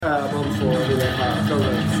Albums for the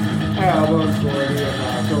apocalypse. Albums for the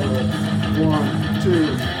apocalypse. 1,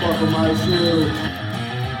 2, buckle my shoe.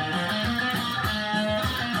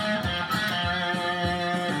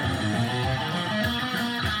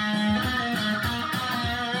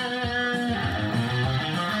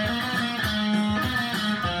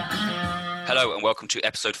 Hello and welcome to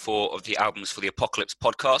episode 4 of the Albums for the Apocalypse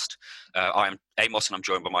podcast. I am Amos and I'm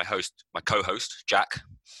joined by my co-host, Jack.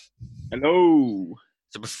 Hello.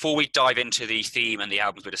 So before we dive into the theme and the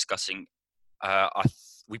albums we're discussing,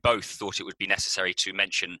 we both thought it would be necessary to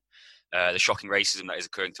mention the shocking racism that is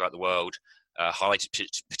occurring throughout the world, highlighted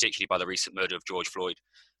particularly by the recent murder of George Floyd.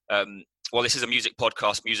 While this is a music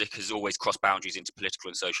podcast, music has always crossed boundaries into political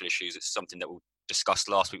and social issues. It's something that we'll discuss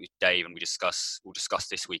last week with Dave, and we'll discuss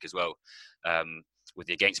this week as well with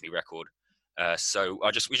the Against Me record. So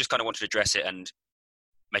we just kind of wanted to address it and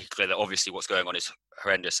make it clear that obviously what's going on is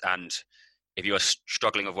horrendous. And if you are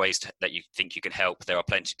struggling of ways that you think you can help, there are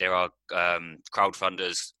plenty. There are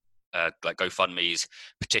crowdfunders like GoFundMe's,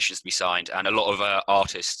 petitions to be signed, and a lot of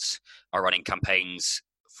artists are running campaigns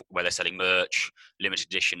where they're selling merch, limited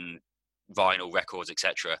edition vinyl records,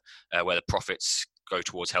 etc., where the profits go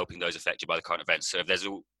towards helping those affected by the current events. So if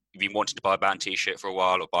you've been wanting to buy a band t-shirt for a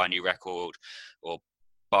while, or buy a new record, or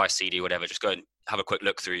buy a CD, whatever, just go and have a quick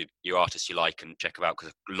look through your artists you like and check them out,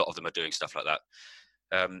 because a lot of them are doing stuff like that.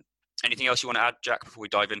 Anything else you want to add, Jack, before we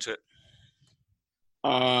dive into it?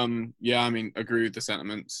 Yeah, I mean, agree with the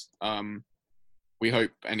sentiments. We hope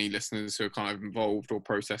any listeners who are kind of involved or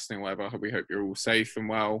protesting or whatever, we hope you're all safe and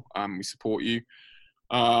well. We support you.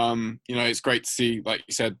 It's great to see, like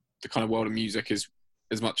you said, the kind of world of music is,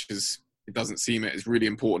 as much as it doesn't seem it, is really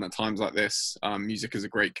important at times like this. Music is a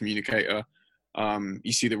great communicator.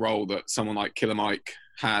 You see the role that someone like Killer Mike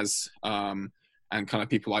has, and kind of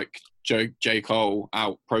people like J. Cole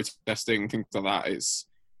out protesting, things like that. It's,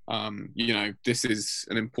 this is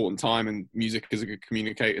an important time, and music is a good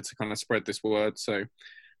communicator to kind of spread this word. So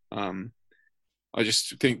I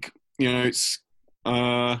just think, it's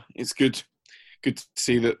good to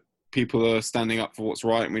see that people are standing up for what's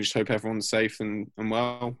right, and we just hope everyone's safe and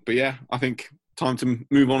well. But yeah, I think time to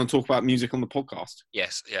move on and talk about music on the podcast.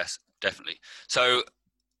 Yes, definitely. So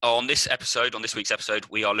on this week's episode,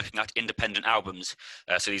 we are looking at independent albums.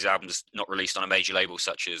 So these albums not released on a major label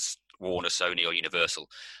such as Warner, Sony or Universal.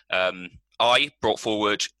 I brought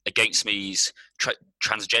forward Against Me's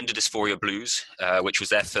Transgender Dysphoria Blues, which was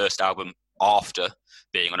their first album after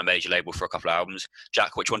being on a major label for a couple of albums.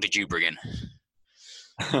 Jack, which one did you bring in?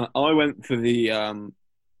 I went for the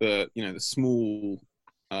small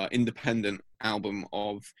independent album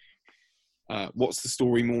of What's the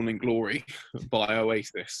Story, Morning Glory by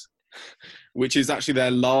Oasis, which is actually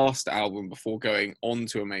their last album before going on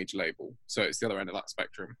to a major label. So it's the other end of that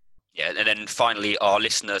spectrum. Yeah, and then finally, our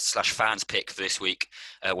listener/fans pick for this week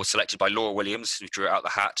was selected by Laura Williams, who drew it out the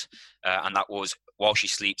hat, and that was While She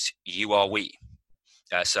Sleeps, You Are We.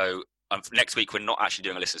 So next week, we're not actually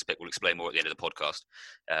doing a listener's pick. We'll explain more at the end of the podcast.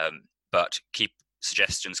 But keep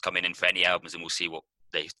suggestions coming in for any albums, and we'll see what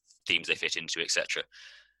themes they fit into, etc.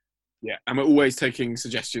 Yeah, and we're always taking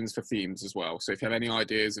suggestions for themes as well. So if you have any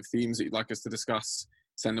ideas of themes that you'd like us to discuss,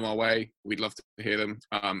 send them our way. We'd love to hear them.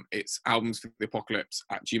 It's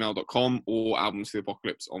albumsfortheapocalypse@gmail.com or Albums for the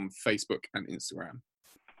Apocalypse on Facebook and Instagram.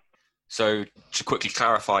 So to quickly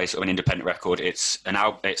clarify, an independent record, it's an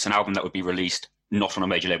album that would be released not on a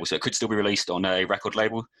major label. So it could still be released on a record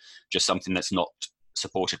label, just something that's not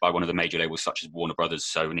supported by one of the major labels such as Warner Brothers,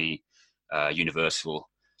 Sony, Universal.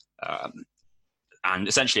 And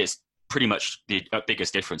essentially it's pretty much the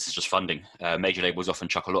biggest difference is just funding. Major labels often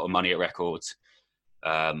chuck a lot of money at records.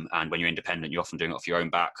 And when you're independent, you're often doing it off your own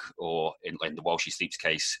back, or in the While She Sleeps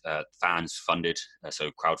case, fans funded,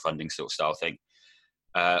 so crowdfunding sort of style thing.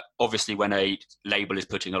 Obviously, when a label is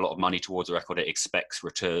putting a lot of money towards a record, it expects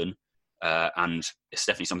return, and it's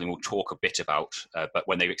definitely something we'll talk a bit about. But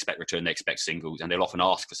when they expect return, they expect singles, and they'll often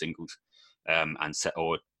ask for singles,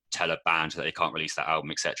 or tell a band that they can't release that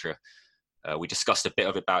album, etc. We discussed a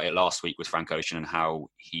bit about it last week with Frank Ocean and how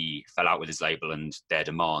he fell out with his label and their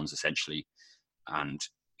demands, essentially. And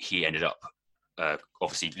he ended up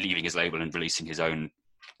obviously leaving his label and releasing his own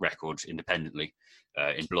record independently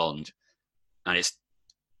in Blonde. And it's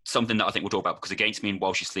something that I think we'll talk about, because Against Me and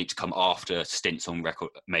While She Sleeps come after stints on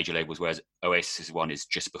major labels, whereas Oasis' one is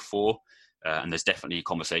just before. And there's definitely a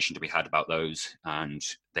conversation to be had about those and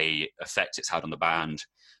the effect it's had on the band,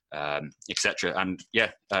 etc. And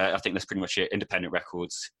I think that's pretty much it. Independent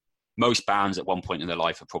records. Most bands at one point in their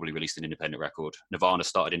life have probably released an independent record. Nirvana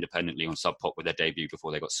started independently on Sub Pop with their debut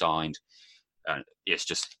before they got signed. It's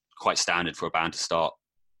just quite standard for a band to start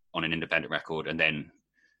on an independent record and then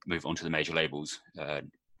move on to the major labels.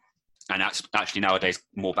 And actually nowadays,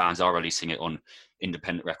 more bands are releasing it on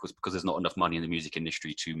independent records because there's not enough money in the music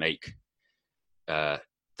industry to make that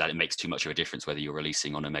it makes too much of a difference whether you're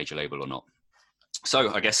releasing on a major label or not.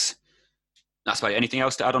 So I guess that's about it. Anything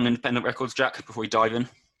else to add on independent records, Jack, before we dive in?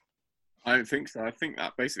 I don't think so. I think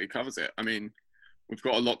that basically covers it. I mean, we've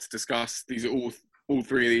got a lot to discuss. These are all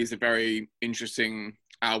three of these are very interesting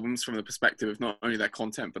albums from the perspective of not only their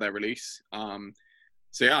content but their release.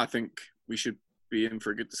 So yeah, I think we should be in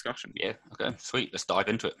for a good discussion. Yeah, okay, sweet. Let's dive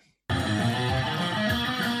into it.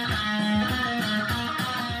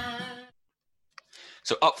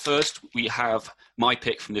 So up first, we have my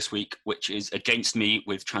pick from this week, which is Against Me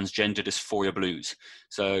with Transgender Dysphoria Blues.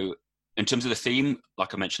 So in terms of the theme,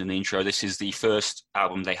 like I mentioned in the intro, this is the first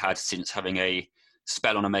album they had since having a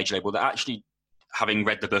spell on a major label that actually, having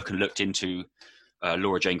read the book and looked into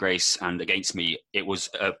Laura Jane Grace and Against Me, it was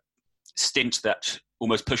a stint that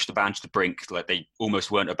almost pushed the band to the brink. Like they almost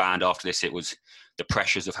weren't a band after this. It was the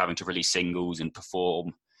pressures of having to release singles and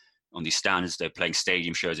perform on these standards. They're playing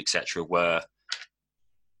stadium shows, etc. were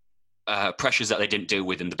pressures that they didn't deal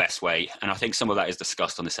with in the best way. And I think some of that is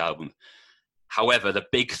discussed on this album. However, the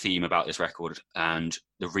big theme about this record and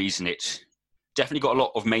the reason it definitely got a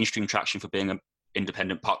lot of mainstream traction for being an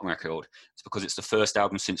independent punk record is because it's the first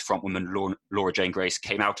album since frontwoman Laura Jane Grace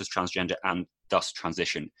came out as transgender and thus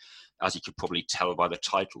transitioned, as you could probably tell by the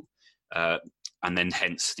title. And then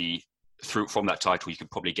hence from that title, you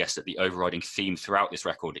could probably guess that the overriding theme throughout this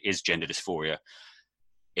record is gender dysphoria.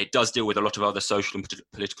 It does deal with a lot of other social and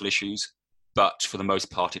political issues, but for the most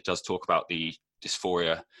part, it does talk about the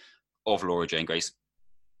dysphoria of Laura Jane Grace.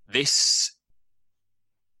 This,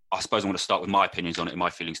 I suppose I want to start with my opinions on it and my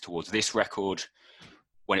feelings towards this record.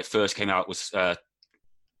 When it first came out, was I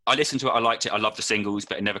listened to it, I liked it, I loved the singles,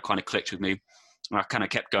 but it never kind of clicked with me. And I kind of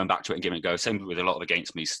kept going back to it and giving it a go. Same with a lot of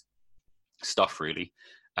Against Me stuff, really.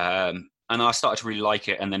 And I started to really like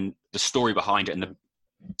it. And then the story behind it and the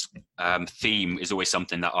theme is always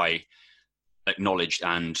something that I acknowledged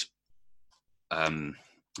and I'm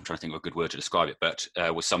trying to think of a good word to describe it, but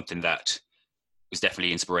was something that was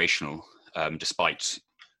definitely inspirational, despite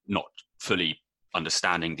not fully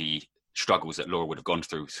understanding the struggles that Laura would have gone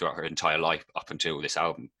throughout her entire life up until this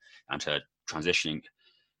album and her transitioning.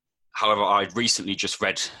 However, I recently just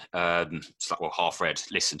read,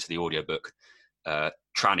 listened to the audiobook,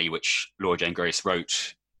 Tranny, which Laura Jane Grace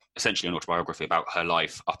wrote, essentially an autobiography about her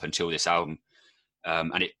life up until this album.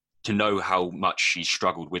 And to know how much she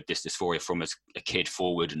struggled with this dysphoria from as a kid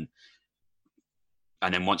forward.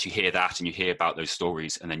 And then once you hear that and you hear about those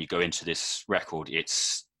stories and then you go into this record,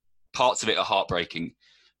 it's parts of it are heartbreaking,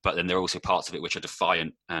 but then there are also parts of it which are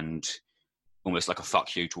defiant and almost like a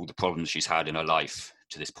fuck you to all the problems she's had in her life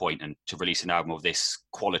to this point. And to release an album of this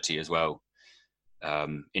quality as well,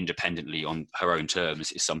 independently on her own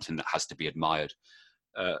terms, is something that has to be admired.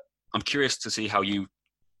 I'm curious to see how you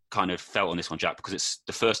kind of felt on this one, Jack, because it's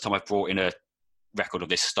the first time I've brought in a record of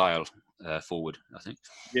this style forward, I think.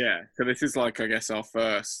 Yeah, so this is like, I guess, our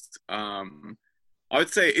first, I would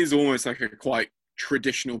say it is almost like a quite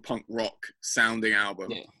traditional punk rock sounding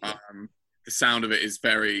album. Yeah. The sound of it is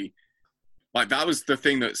very, like, that was the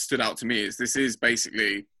thing that stood out to me, is this is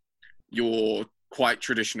basically your quite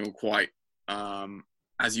traditional, quite,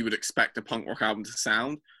 as you would expect a punk rock album to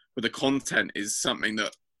sound, but the content is something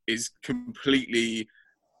that is completely,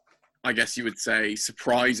 I guess you would say,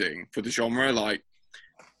 surprising for the genre. Like,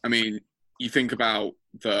 I mean, you think about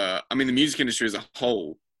the music industry as a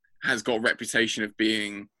whole has got a reputation of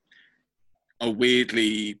being a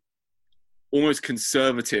weirdly almost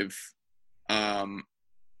conservative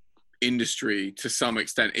industry to some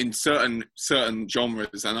extent in certain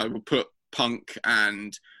genres. And I would put punk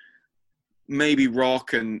and maybe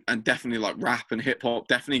rock and definitely like rap and hip hop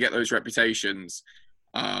definitely get those reputations.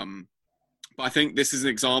 But I think this is an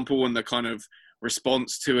example, and the kind of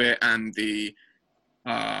response to it and the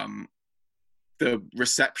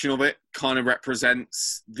reception of it kind of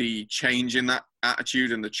represents the change in that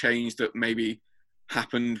attitude and the change that maybe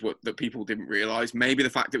happened, that people didn't realize. Maybe the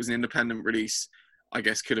fact it was an independent release, I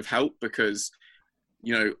guess, could have helped, because,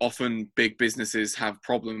 you know, often big businesses have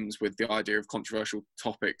problems with the idea of controversial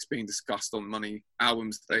topics being discussed on money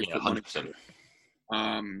albums that they put money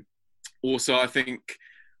into. Also, I think,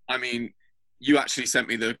 I mean, you actually sent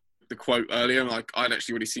me the quote earlier, like I'd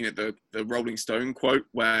actually already seen it, the Rolling Stone quote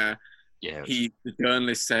where the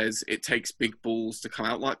journalist says it takes big balls to come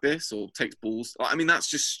out like this, or takes balls. I mean, that's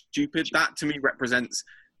just stupid. That to me represents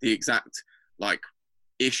the exact like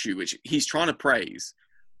issue which he's trying to praise,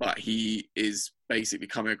 but he is basically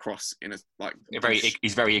coming across in a like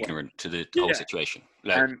he's very ignorant to the whole situation.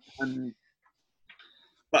 Like, and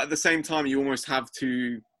but at the same time, you almost have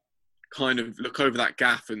to kind of look over that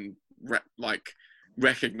gap and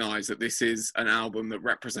recognize that this is an album that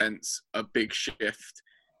represents a big shift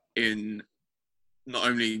in not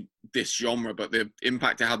only this genre, but the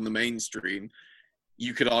impact it had on the mainstream.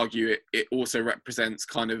 You could argue it also represents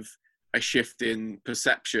kind of a shift in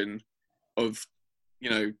perception of,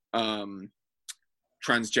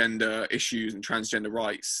 transgender issues and transgender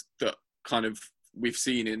rights that kind of we've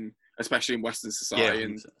seen especially in Western society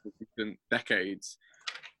in recent decades.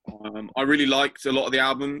 I really liked a lot of the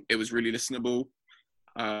album. It was really listenable.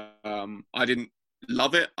 I didn't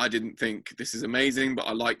love it. I didn't think this is amazing, but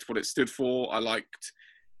I liked what it stood for. I liked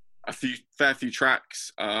a fair few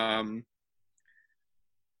tracks.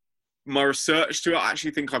 My research to it, I actually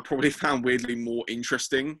think I probably found weirdly more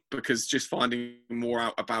interesting, because just finding more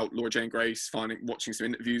out about Laura Jane Grace, watching some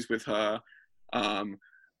interviews with her,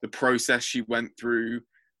 the process she went through,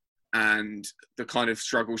 and the kind of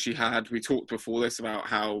struggle she had. We talked before this about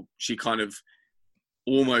how she kind of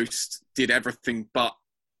almost did everything but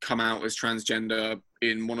come out as transgender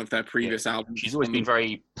in one of their previous albums. She's always been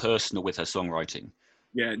very personal with her songwriting.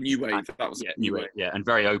 Yeah, New Wave. That was New Wave. Yeah, and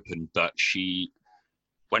very open. But she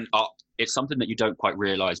went up. It's something that you don't quite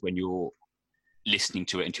realise when you're listening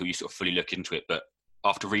to it until you sort of fully look into it. But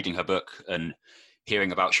after reading her book and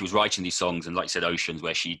hearing about, she was writing these songs, and like you said, Oceans,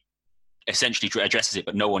 where she essentially addresses it,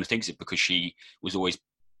 but no one thinks it, because she was always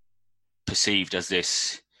perceived as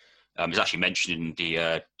this. It's actually mentioned in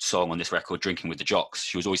the song on this record, "Drinking with the Jocks."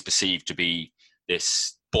 She was always perceived to be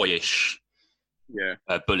this boyish,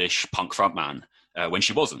 bullish punk frontman, when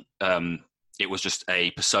she wasn't. It was just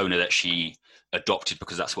a persona that she adopted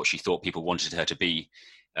because that's what she thought people wanted her to be.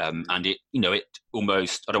 And it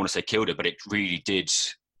almost, I don't want to say killed her, but it really did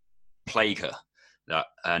plague her.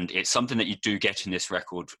 And it's something that you do get in this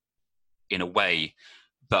record in a way,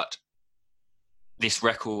 but this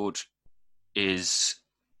record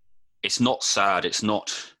it's not sad. It's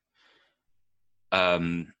not,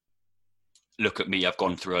 look at me, I've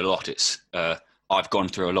gone through a lot. It's, I've gone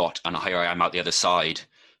through a lot, and here I am out the other side,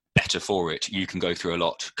 better for it. You can go through a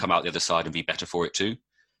lot, come out the other side and be better for it too.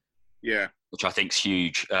 Yeah. Which I think is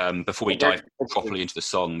huge. Before we dive properly into the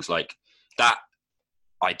songs, like that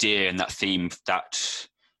idea and that theme, that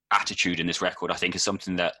attitude in this record, I think is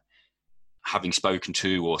something that, having spoken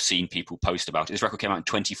to or seen people post about it, this record came out in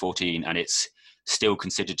 2014, and it's still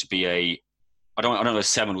considered to be I don't know if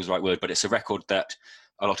seminal was the right word, but it's a record that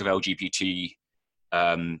a lot of LGBT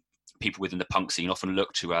people within the punk scene often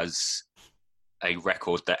look to as a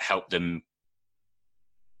record that helped them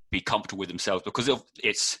be comfortable with themselves, because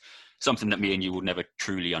it's something that me and you will never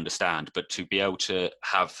truly understand. But to be able to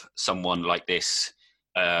have someone like this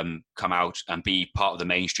come out and be part of the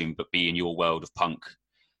mainstream, but be in your world of punk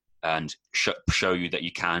and show you that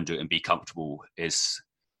you can do it and be comfortable is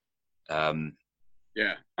I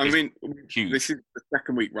mean, huge. This is the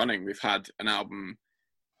second week running we've had an album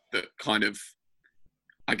that kind of,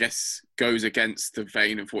 I guess, goes against the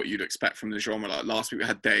vein of what you'd expect from the genre. Like last week we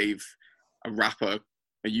had Dave, a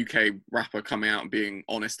UK rapper, coming out and being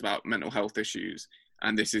honest about mental health issues,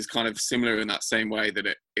 and this is kind of similar in that same way, that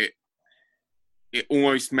it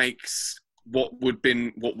almost makes what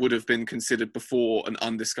would have been considered before an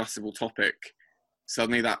undiscussable topic,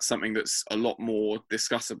 suddenly that's something that's a lot more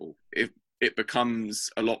discussable. It becomes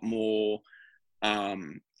a lot more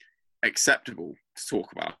acceptable to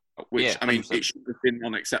talk about, which, I mean, it should have been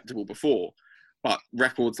unacceptable before. But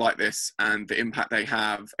records like this and the impact they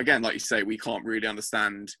have, again, like you say, we can't really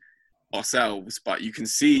understand ourselves, but you can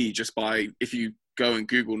see just by, if you go and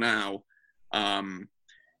Google now and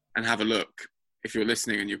have a look, if you're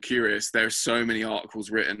listening and you're curious, there are so many articles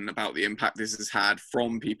written about the impact this has had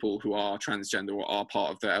from people who are transgender or are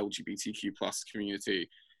part of the LGBTQ plus community.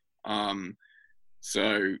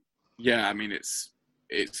 So yeah, I mean, it's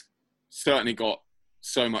certainly got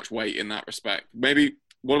so much weight in that respect. Maybe,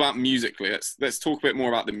 what about musically? Let's talk a bit more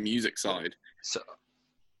about the music side. So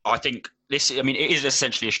I think it is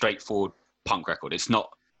essentially a straightforward punk record. It's not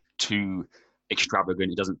too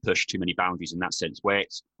extravagant. It doesn't push too many boundaries in that sense. Where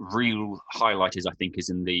its real highlight is, I think, is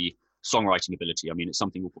in the songwriting ability. I mean, it's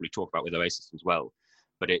something we'll probably talk about with Oasis as well,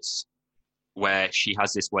 but it's where she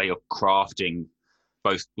has this way of crafting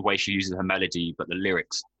both the way she uses her melody, but the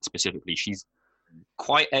lyrics specifically. She's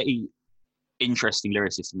quite a interesting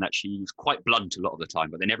lyricist in that she's quite blunt a lot of the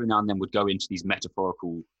time, but then every now and then would go into these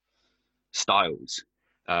metaphorical styles.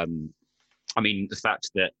 I mean, the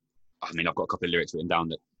fact that, I've got a couple of lyrics written down,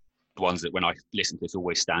 that the ones that when I listen to this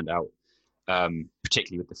always stand out,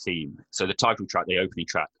 particularly with the theme. So the title track, the opening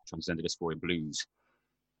track, Transgender Dysphoria Blues,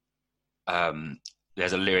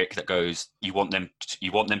 there's a lyric that goes, you want them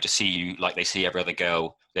to see you like they see every other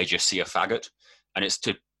girl, they just see a faggot. And it's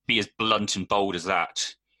to be as blunt and bold as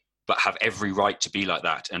that, but have every right to be like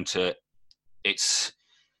that. And it's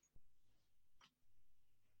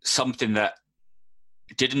something that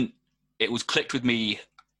it was clicked with me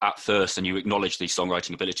at first, and you acknowledge the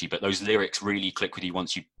songwriting ability, but those lyrics really click with you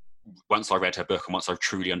once I read her book and once I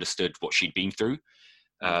truly understood what she'd been through.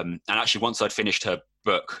 And actually, once I'd finished her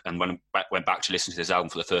book and went back to listen to this album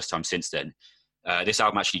for the first time since then, this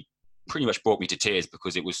album actually pretty much brought me to tears,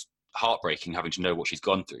 because it was heartbreaking having to know what she's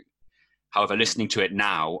gone through. However, listening to it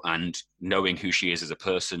now and knowing who she is as a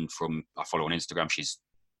person, I follow on Instagram, she's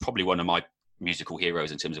probably one of my musical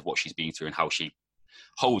heroes in terms of what she's been through and how she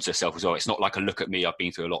holds herself as well. It's not like a look at me, I've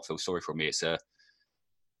been through a lot, feel sorry for me. It's a,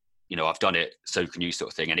 I've done it, so can you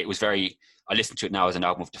sort of thing. And it was I listen to it now as an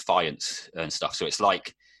album of defiance and stuff. So it's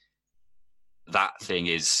like that thing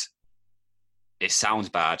it sounds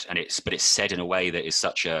bad, but it's said in a way that is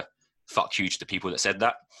such a fuck you to the people that said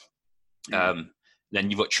that. Then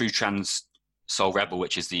you've got True Trans Soul Rebel,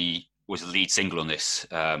 which was the lead single on this.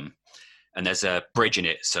 And there's a bridge in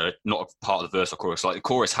it, so not a part of the verse or chorus. Like the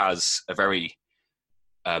chorus has a very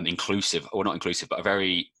inclusive, or not inclusive, but a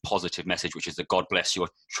very positive message, which is that God bless your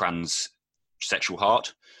transsexual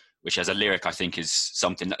heart, which as a lyric I think is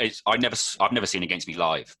something that I've never seen Against Me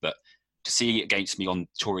live, but to see Against Me on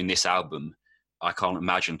touring this album, I can't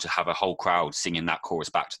imagine to have a whole crowd singing that chorus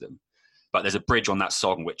back to them. But there's a bridge on that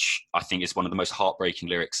song which I think is one of the most heartbreaking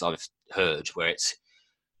lyrics I've heard, where it's,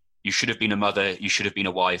 you should have been a mother, you should have been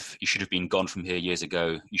a wife, you should have been gone from here years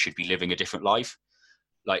ago, you should be living a different life.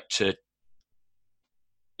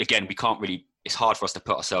 Again, it's hard for us to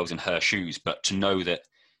put ourselves in her shoes, but to know that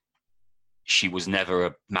she was never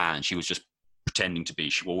a man, she was just pretending to be.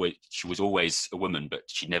 She was always a woman, but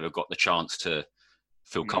she never got the chance to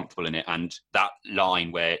feel comfortable in it. And that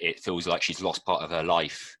line where it feels like she's lost part of her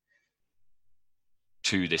life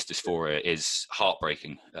to this dysphoria is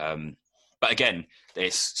heartbreaking. But again,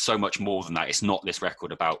 there's so much more than that. It's not this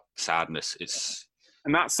record about sadness.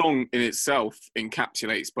 And that song in itself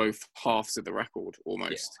encapsulates both halves of the record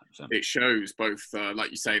almost. Yeah, it shows both, like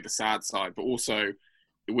you say, the sad side, but also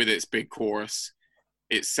with its big chorus,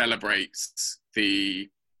 it celebrates the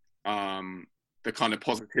kind of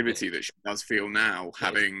positivity that she does feel now.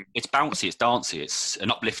 Having it's bouncy, it's dancey, it's an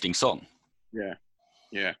uplifting song. Yeah.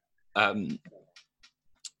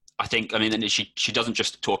 I think, and she doesn't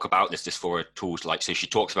just talk about this dysphoria at all. So she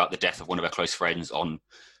talks about the death of one of her close friends on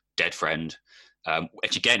Dead Friend,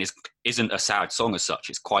 which again isn't a sad song as such.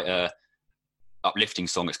 It's quite a uplifting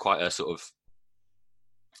song. It's quite a sort of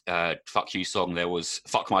fuck you song. There was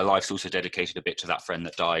Fuck My Life's also dedicated a bit to that friend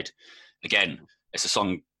that died. Again, it's a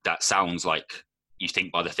song that sounds like you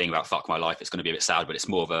think by the thing about Fuck My Life, it's going to be a bit sad, but it's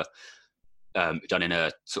more of a done in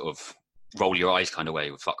a sort of roll your eyes kind of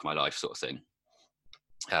way with Fuck My Life sort of thing.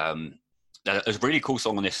 There's a really cool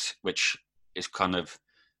song on this, which is kind of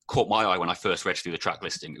caught my eye when I first read through the track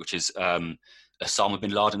listing, which is Osama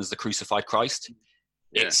bin Laden as the Crucified Christ.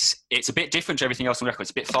 Yeah. It's a bit different to everything else on the record.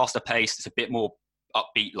 It's a bit faster paced. It's a bit more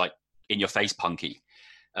upbeat, like in your face punky.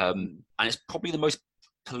 And it's probably the most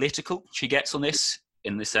political she gets on this,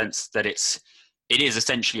 in the sense that it is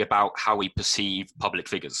essentially about how we perceive public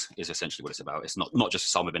figures, is essentially what it's about. It's not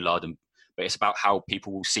just Osama bin Laden, but it's about how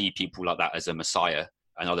people will see people like that as a messiah,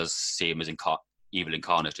 and others see him as evil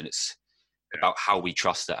incarnate, and it's about how we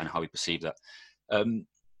trust that and how we perceive that.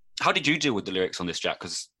 How did you deal with the lyrics on this, Jack?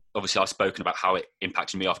 Because obviously I've spoken about how it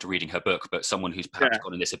impacted me after reading her book, but someone who's perhaps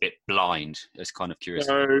gone in this a bit blind is kind of curious.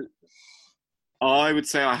 So I would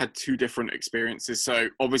say I had two different experiences. So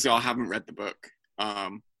obviously I haven't read the book.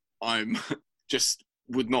 I'm just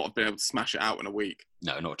would not have been able to smash it out in a week.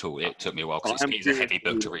 No, not at all. It took me a while, because it's a heavy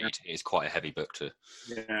book to read. It's quite a heavy book to...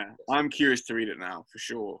 Yeah, I'm curious to read it now, for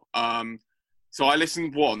sure. So I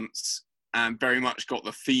listened once and very much got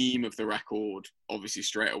the theme of the record, obviously,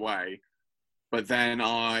 straight away. But then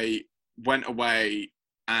I went away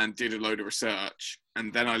and did a load of research,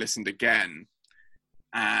 and then I listened again.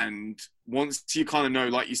 And once you kind of know,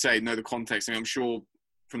 like you say, know the context, I'm sure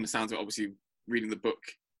from the sounds of it, obviously, reading the book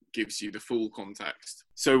gives you the full context.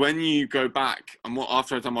 So when you go back, and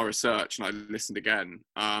after I've done my research and I listened again,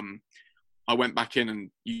 I went back in, and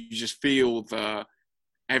you just feel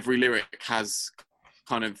every lyric has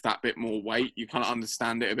kind of that bit more weight. You kind of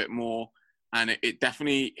understand it a bit more, and it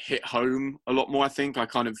definitely hit home a lot more. I think I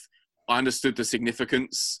understood the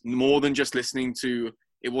significance more than just listening to.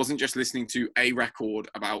 It wasn't just listening to a record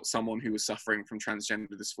about someone who was suffering from transgender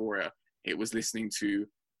dysphoria. It was listening to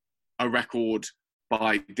a record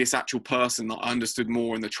by this actual person that I understood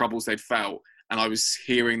more and the troubles they'd felt, and I was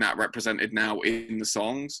hearing that represented now in the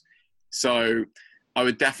songs. So I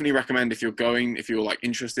would definitely recommend, if you're like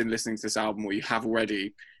interested in listening to this album, or you have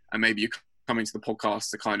already, and maybe you're coming to the podcast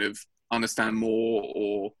to kind of understand more,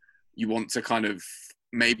 or you want to kind of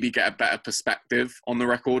maybe get a better perspective on the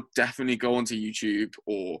record, definitely go onto YouTube,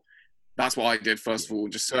 or that's what I did first of all,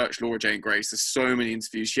 just search Laura Jane Grace. There's so many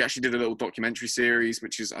interviews. She actually did a little documentary series,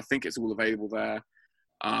 which is, I think it's all available there.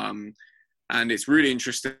 And it's really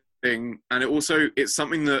interesting. And it's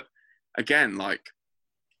something that, again, like,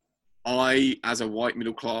 I, as a white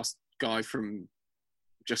middle class guy from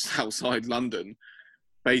just outside London,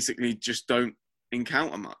 basically just don't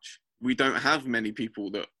encounter much. We don't have many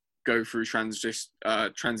people that go through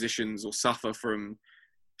transitions or suffer from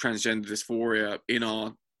transgender dysphoria in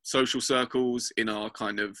our social circles, in our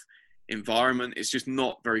kind of environment. It's just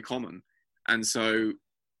not very common. And so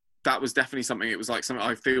that was definitely something, it was like something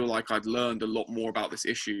I feel like I'd learned a lot more about this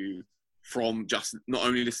issue from just not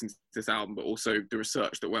only listening to this album, but also the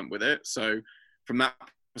research that went with it. So from that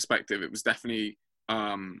perspective, it was definitely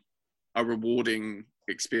a rewarding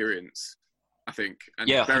experience, I think. And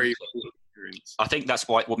very experience. I think that's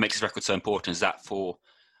what makes this record so important, is that for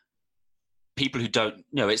people who don't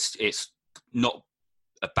know, it's not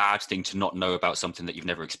a bad thing to not know about something that you've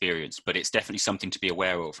never experienced, but it's definitely something to be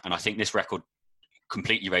aware of. And I think this record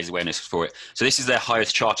completely raised awareness for it. So this is their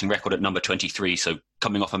highest charting record at number 23. So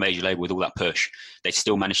coming off a major label with all that push, they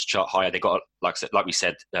still managed to chart higher. They got, like we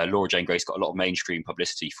said, Laura Jane Grace got a lot of mainstream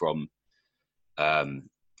publicity from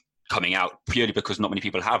coming out, purely because not many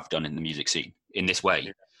people have done in the music scene in this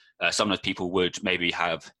way. Sometimes people would maybe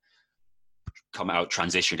have come out,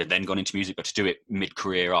 transitioned, and then gone into music, but to do it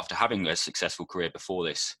mid-career after having a successful career before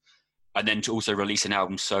this, and then to also release an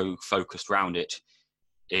album so focused around it,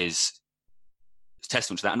 is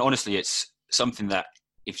testament to that. And honestly, it's something that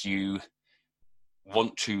if you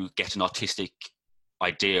want to get an artistic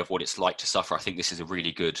idea of what it's like to suffer, I think this is a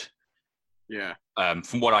really good,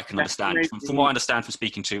 from what I can understand, from what I understand from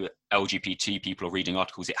speaking to LGBT people or reading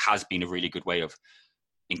articles, it has been a really good way of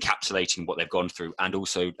encapsulating what they've gone through, and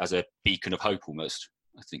also as a beacon of hope almost,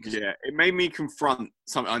 I think. Yeah, it made me confront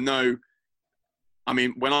something. I know, I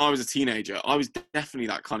mean, when I was a teenager, I was definitely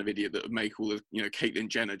that kind of idiot that would make all the, Caitlyn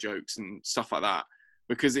Jenner jokes and stuff like that,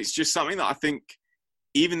 because it's just something that I think,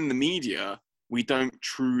 even in the media, we don't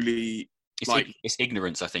truly... It's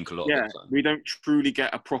ignorance, I think, a lot of the time. We don't truly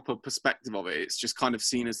get a proper perspective of it. It's just kind of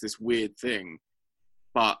seen as this weird thing.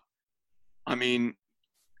 But, I mean,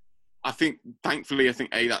 thankfully,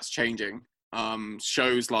 that's changing.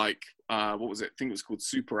 Shows like, what was it? I think it was called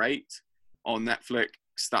Super 8 on Netflix.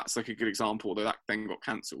 That's like a good example, though that then got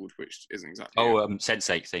cancelled, which isn't exactly...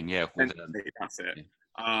 Sense8 thing, yeah. Sense8, that's it.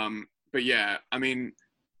 Yeah. But yeah, I mean,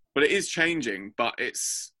 but it is changing, but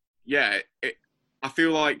it's, I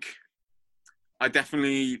feel like I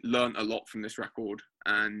definitely learned a lot from this record,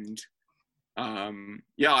 and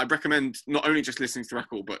I'd recommend not only just listening to the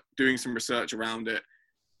record, but doing some research around it,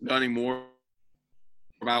 learning more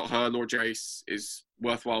about her. Laura Grace is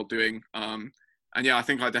worthwhile doing. And I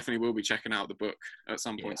think I definitely will be checking out the book at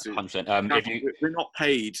some point soon. 100%. We're not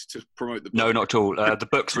paid to promote the book. No, not at all. The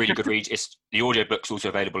book's really good read. The audio book's also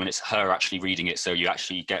available, and it's her actually reading it, so you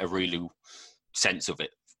actually get a real sense of it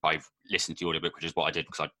by listening to the audio book, which is what I did,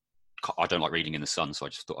 because I don't like reading in the sun, so I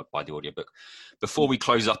just thought I'd buy the audio book. Before we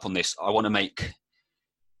close up on this, I want to make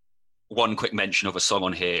one quick mention of a song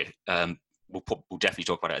on here. We'll definitely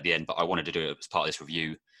talk about it at the end, but I wanted to do it as part of this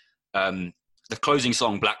review. The closing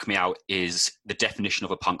song, Black Me Out, is the definition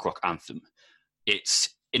of a punk rock anthem.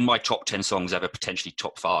 It's in my top 10 songs ever, potentially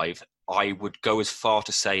top 5. I would go as far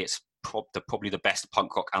to say it's probably the best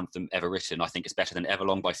punk rock anthem ever written. I think it's better than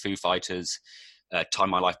Everlong by Foo Fighters,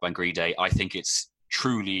 Time My Life by Green Day. I think it's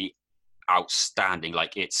truly outstanding.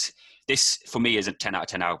 Like, this for me is a 10 out of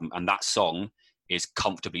 10 album, and that song is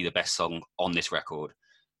comfortably the best song on this record.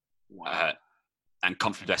 Wow. And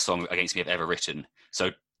comfortably the best song Against Me I've ever written.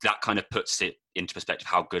 So that kind of puts it into perspective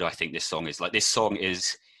how good I think this song is. Like, this song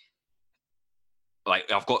is like,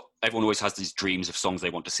 everyone always has these dreams of songs they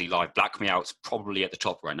want to see live. Black Me Out's probably at the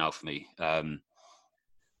top right now for me. Because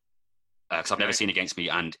I've never seen Against Me,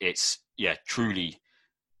 and it's, truly,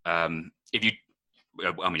 if you,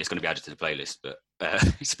 I mean, it's going to be added to the playlist, but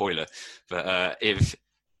spoiler, but if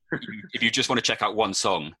you just want to check out one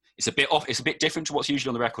song, it's a bit different to what's usually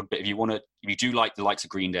on the record, but if you do like the likes of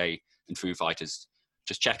Green Day and Foo Fighters,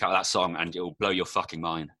 just check out that song and it'll blow your fucking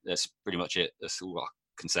mind. That's pretty much it. That's all I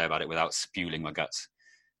can say about it without spewing my guts.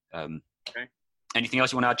 Okay. Anything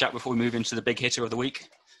else you want to add, Jack, before we move into the big hitter of the week?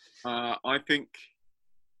 I think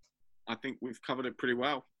we've covered it pretty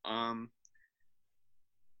well.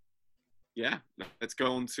 Let's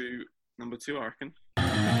go on to number 2, I reckon.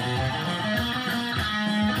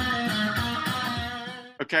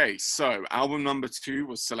 Okay, so album number 2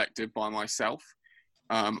 was selected by myself.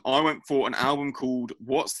 I went for an album called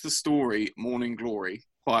What's the Story, Morning Glory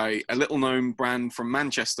by a little known brand from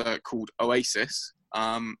Manchester called Oasis.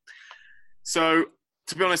 So,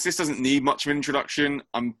 to be honest, this doesn't need much of an introduction.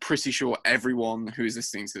 I'm pretty sure everyone who is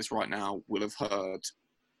listening to this right now will have heard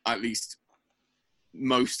at least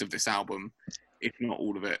most of this album, if not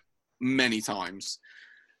all of it, many times.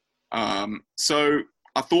 So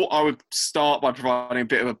I thought I would start by providing a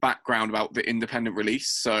bit of a background about the independent release.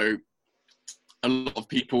 So a lot of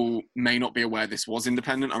people may not be aware this was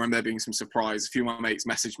independent. I remember there being some surprise. A few of my mates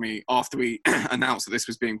messaged me after we announced that this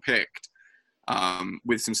was being picked,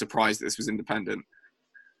 with some surprise that this was independent.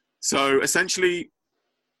 So essentially,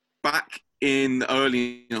 back in the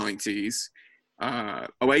early 90s,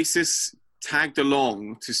 Oasis tagged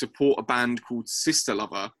along to support a band called Sister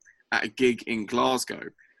Lover at a gig in Glasgow.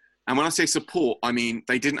 And when I say support, I mean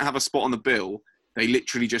they didn't have a spot on the bill. They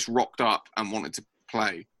literally just rocked up and wanted to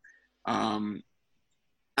play.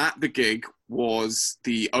 At the gig was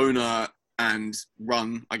the owner and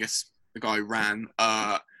the guy ran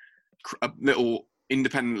a little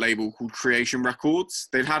independent label called Creation Records.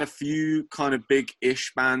 They'd had a few kind of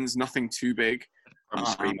big-ish bands, nothing too big. Primal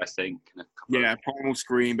Scream, I think. Yeah, Primal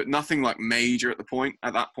Scream, but nothing like major at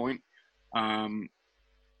that point. Alan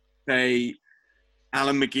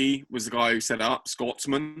McGee was the guy who set up,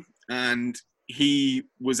 Scotsman, and he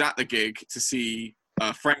was at the gig to see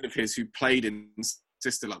a friend of his who played in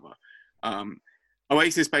Sister Lover.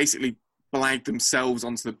 Oasis basically blagged themselves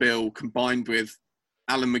onto the bill, combined with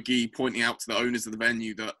Alan McGee pointing out to the owners of the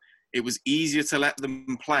venue that it was easier to let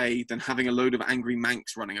them play than having a load of angry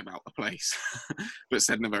Manx running about the place, but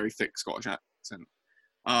said in a very thick Scottish accent.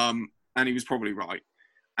 And he was probably right.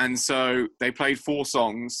 And so they played 4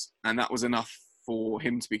 songs, and that was enough for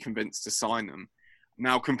him to be convinced to sign them.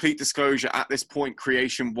 Now, complete disclosure, at this point,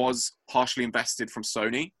 Creation was partially invested from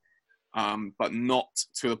Sony, but not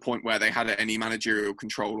to the point where they had any managerial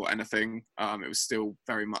control or anything. It was still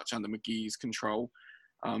very much under McGee's control.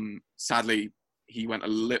 Sadly, he went a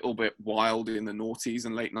little bit wild in the noughties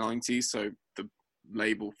and late 90s, so the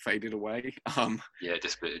label faded away.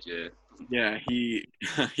 Dissipated, yeah. Yeah, he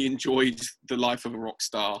enjoyed the life of a rock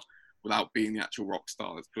star without being the actual rock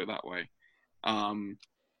star, let's put it that way.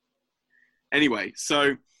 Anyway,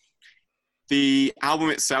 so the album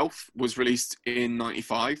itself was released in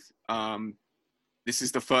 95. This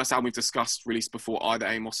is the first album we've discussed released before either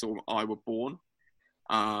Amos or I were born.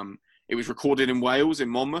 It was recorded in Wales, in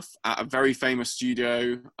Monmouth, at a very famous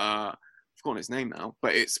studio. I've forgotten its name now,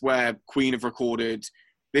 but it's where Queen have recorded.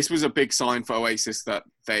 This was a big sign for Oasis that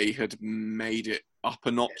they had made it up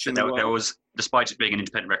a notch. There was, despite it being an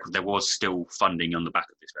independent record, there was still funding on the back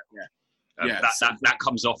of this record. That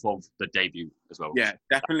comes off of the debut as well. Yeah,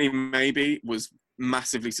 definitely. Maybe was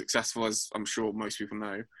massively successful, as I'm sure most people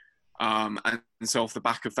know. And so off the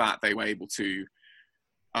back of that, they were able to,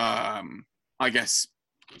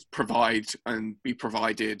 provide and be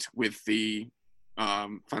provided with the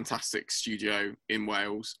fantastic studio in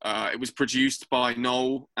Wales. It was produced by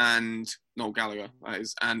Noel Gallagher, that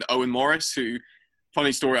is, and Owen Morris, who,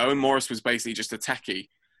 funny story, Owen Morris was basically just a techie,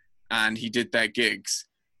 and he did their gigs.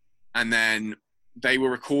 And then they were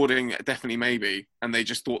recording Definitely Maybe, and they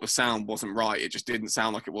just thought the sound wasn't right. It just didn't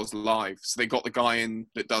sound like it was live. So they got the guy in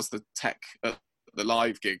that does the tech at the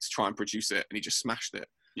live gigs to try and produce it, and he just smashed it.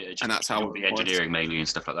 Yeah, and that's how the engineering mainly and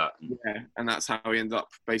stuff like that. Yeah, and that's how he ended up,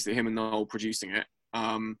 basically him and Noel producing it.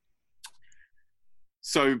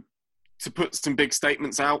 So to put some big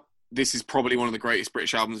statements out, this is probably one of the greatest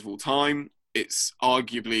British albums of all time. It's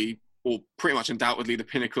arguably, or pretty much undoubtedly, the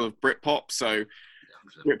pinnacle of Britpop. So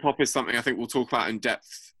Britpop is something I think we'll talk about in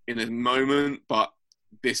depth in a moment, but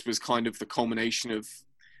this was kind of the culmination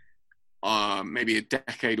of maybe a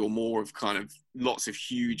decade or more of kind of lots of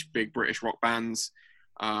huge, big British rock bands.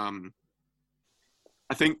 I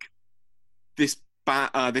think this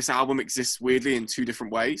album exists weirdly in 2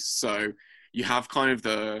 different ways. So you have kind of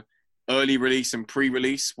the early release and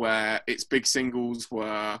pre-release, where its big singles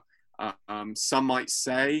were, some might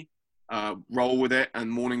say, Roll With It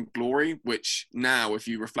and Morning Glory, which now, if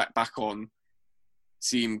you reflect back on,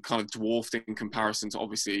 seem kind of dwarfed in comparison to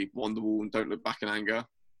obviously Wonderwall and Don't Look Back in Anger.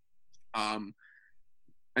 And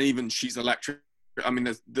even She's Electric. I mean,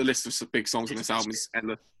 the list of big songs on this album is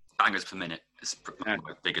endless. Bangers per minute is my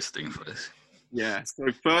biggest thing for this. Yeah, so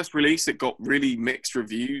first release, it got really mixed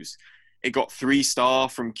reviews. It got 3-star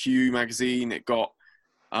from Q magazine. It got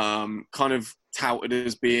kind of touted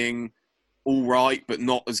as being all right, but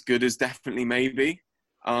not as good as Definitely Maybe.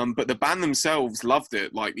 But the band themselves loved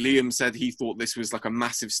it. Like Liam said, he thought this was like a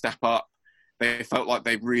massive step up. They felt like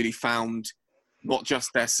they really found not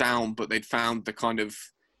just their sound, but they'd found the kind of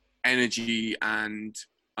energy and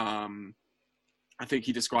I think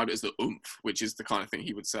he described it as the oomph, which is the kind of thing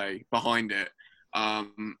he would say behind it.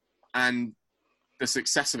 And the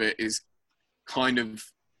success of it is kind of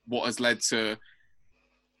what has led to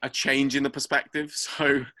a change in the perspective.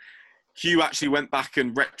 So Q actually went back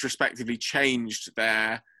and retrospectively changed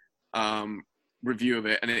their review of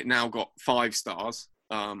it, and it now got 5 stars,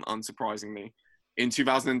 unsurprisingly. In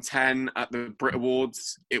 2010 at the Brit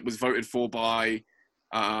Awards, it was voted for by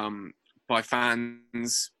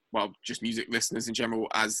fans, well, just music listeners in general,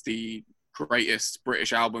 as the greatest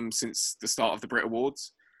British album since the start of the Brit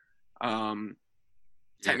Awards.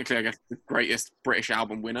 Technically, I guess the greatest British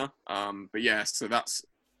album winner. But yeah, so that's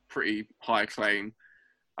pretty high acclaim.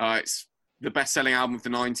 It's the best-selling album of the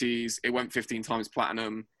 90s. It went 15 times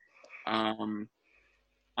platinum. I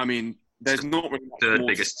mean, there's not really third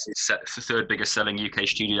biggest selling UK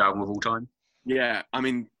studio album of all time. Yeah, I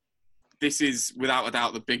mean, this is without a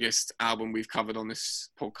doubt the biggest album we've covered on this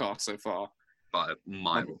podcast so far. By a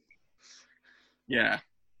mile. Yeah.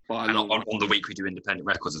 And on the week we do independent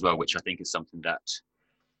records as well, which I think is something that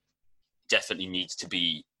definitely needs to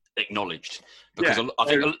be acknowledged. Because I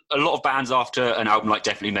think a lot of bands after an album like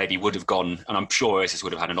Definitely Maybe would have gone, and I'm sure Oasis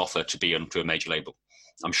would have had an offer to be onto a major label.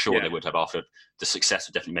 I'm sure they would have after the success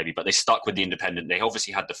of Definitely Maybe, but they stuck with the independent. They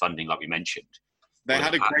obviously had the funding, like we mentioned. They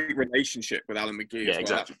had a great relationship with Alan McGee. Yeah, as well.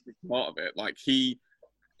 exactly. That's a big part of it. Like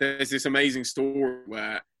there's this amazing story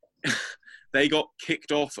where they got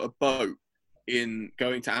kicked off a boat in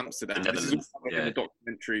going to Amsterdam. This is also in the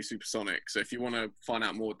documentary Supersonic. So if you want to find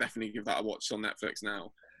out more, definitely give that a watch. It's on Netflix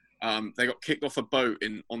now. They got kicked off a boat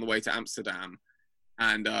on the way to Amsterdam,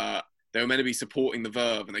 and they were meant to be supporting the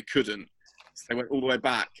Verve, and they couldn't. So they went all the way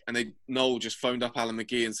back, and Noel just phoned up Alan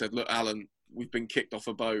McGee and said, "Look, Alan, we've been kicked off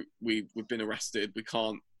a boat. We've been arrested. We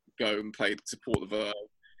can't go and support the Verve."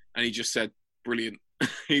 And he just said, "Brilliant."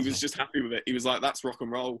 He was just happy with it. He was like, "That's rock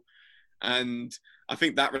and roll." And I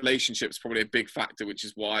think that relationship is probably a big factor, which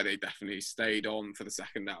is why they definitely stayed on for the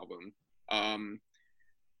second album.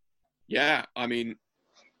 Yeah, I mean,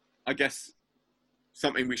 I guess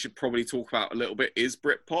something we should probably talk about a little bit is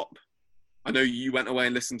Britpop. I know you went away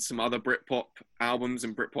and listened to some other Britpop albums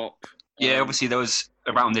and Britpop. Yeah, obviously there was,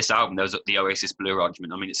 around this album, there was the Oasis Blur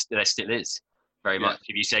argument. I mean, there still is, very much.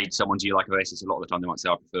 If you say to someone, do you like Oasis, a lot of the time they might say,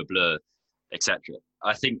 I prefer Blur, etc.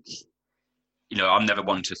 I think, I'm never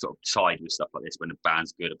one to sort of side with stuff like this. When a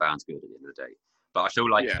band's good at the end of the day. But I feel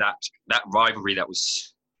like that rivalry that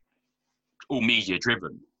was all media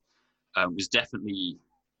driven was definitely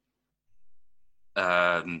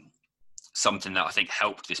something that I think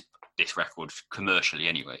helped this record commercially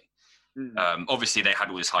anyway. Obviously they had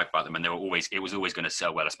all this hype about them, and it was always going to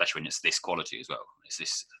sell well, especially when it's this quality as well. It's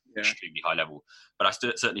this extremely high level. But I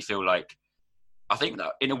certainly feel like, I think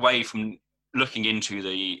that in a way, from looking into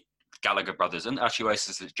the Gallagher brothers and actually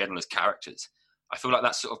Oasis as general as characters, I feel like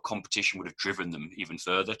that sort of competition would have driven them even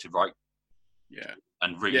further to write. Yeah.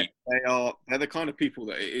 And really, they're the kind of people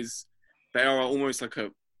that they are almost like a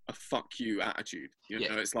fuck you attitude.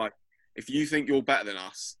 It's like, if you think you're better than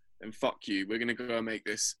us, then fuck you. We're going to go and make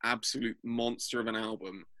this absolute monster of an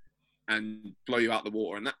album and blow you out the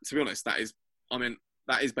water. And that, to be honest, that is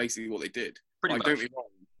basically what they did. Pretty much. Don't be wrong,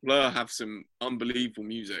 Blur have some unbelievable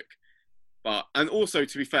music. And also,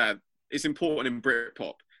 to be fair, it's important in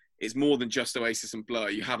Britpop. It's more than just Oasis and Blur.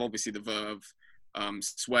 You have obviously the Verve,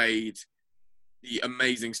 Suede, the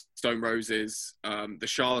amazing Stone Roses, the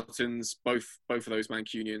Charlatans, both of those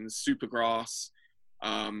Mancunians, Supergrass,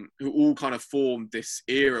 who all kind of formed this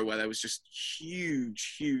era where there was just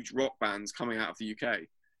huge rock bands coming out of the UK,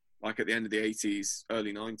 like at the end of the 80s,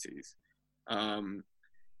 early 90s.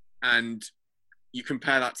 And you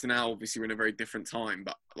compare that to now, obviously we're in a very different time,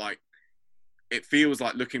 but like, it feels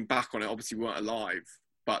like, looking back on it, obviously we weren't alive,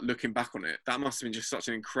 but looking back on it, that must have been just such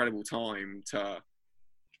an incredible time to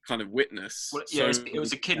kind of witness. Well, yeah, it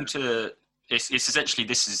was akin to, it's essentially,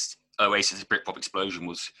 this is Oasis' Britpop explosion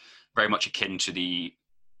was very much akin to the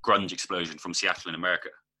grunge explosion from Seattle in America,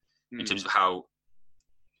 in terms of how,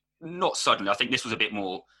 not suddenly, I think this was a bit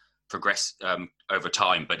more progress over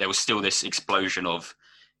time, but there was still this explosion of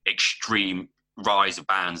extreme rise of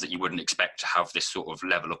bands that you wouldn't expect to have this sort of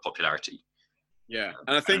level of popularity. Yeah,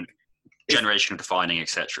 and I think generation defining,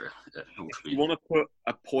 etc. You want to put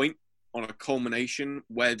a point on a culmination,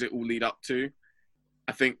 where did it all lead up to?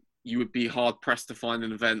 I think you would be hard pressed to find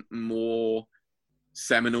an event more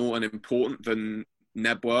seminal and important than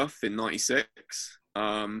Nebworth in '96.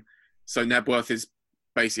 So Nebworth is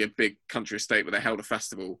basically a big country estate where they held a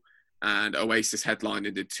festival, and Oasis headlined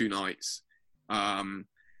and did 2 nights.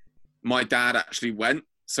 My dad actually went.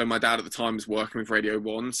 So my dad at the time was working with Radio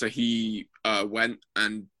 1, so he went,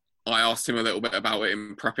 and I asked him a little bit about it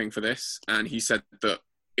in prepping for this, and he said that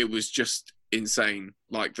it was just insane.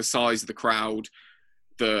 Like the size of the crowd,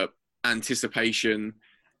 the anticipation.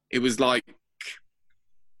 It was like,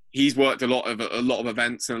 he's worked a lot of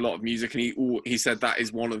events and a lot of music, and he said that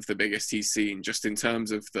is one of the biggest he's seen, just in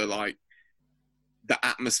terms of the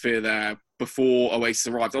atmosphere there before Oasis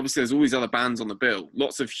arrived. Obviously, there's all these other bands on the bill,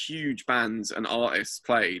 lots of huge bands and artists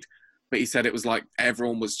played, but he said it was like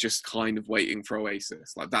everyone was just kind of waiting for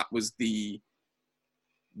Oasis. Like that was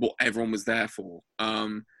what everyone was there for.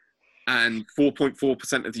 And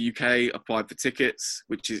 4.4% of the UK applied for tickets,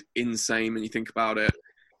 which is insane when you think about it.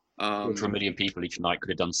 For 1 million people each night, could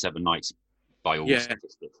have done 7 nights by all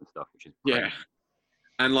statistics and stuff, which is great.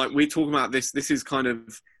 And like we're talking about this is kind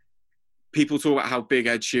of, people talk about how big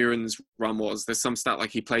Ed Sheeran's run was. There's some stat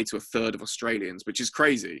like he played to 1/3 of Australians, which is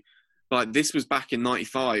crazy. But this was back in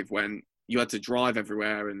 '95 when you had to drive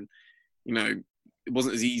everywhere, and you know it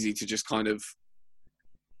wasn't as easy to just kind of,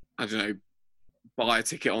 I don't know, buy a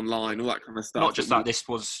ticket online, all that kind of stuff. Not just that, this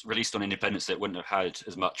was released on Independence, that wouldn't have had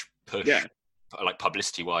as much push. Like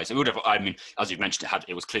publicity wise, it would have. I mean, as you've mentioned,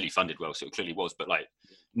 it was clearly funded well, so it clearly was. But like,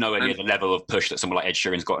 nowhere near the level of push that someone like Ed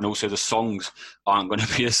Sheeran's got, and also the songs aren't going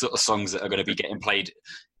to be the sort of songs that are going to be getting played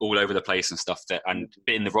all over the place and stuff. And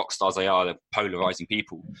being the rock stars they are, they're polarizing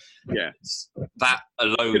people. Yeah, that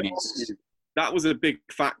alone is. That was a big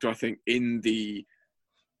factor, I think, in the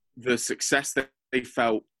success that they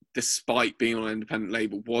felt, despite being on an independent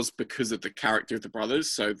label, was because of the character of the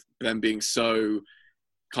brothers. So them being so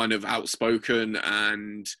kind of outspoken,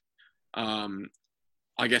 and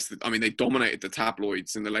I guess they dominated the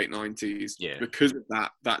tabloids in the late 90s. Because of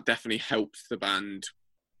that definitely helped the band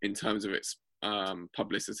in terms of its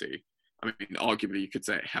publicity. I mean, arguably you could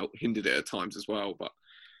say it hindered it at times as well, but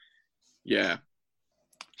yeah.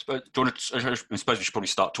 I suppose we should probably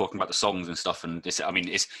start talking about the songs and stuff. And this, I mean,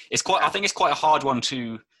 it's quite. I think it's quite a hard one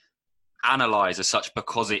to analyze as such,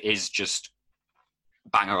 because it is just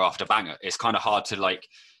banger after banger. It's kind of hard to like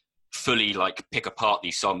fully like pick apart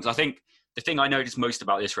these songs. I think the thing I noticed most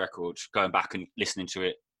about this record, going back and listening to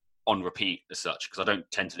it on repeat as such, because I don't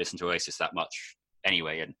tend to listen to Oasis that much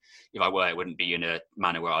anyway, and if I were, it wouldn't be in a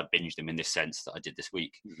manner where I'd binge them in this sense that I did this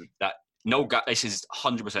week. That this is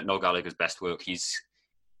 100% Noel Gallagher's best work.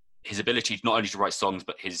 His ability not only to write songs,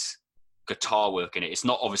 but his guitar work in it. It's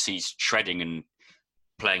not obviously he's shredding and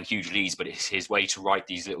playing huge leads, but it's his way to write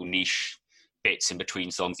these little niche bits in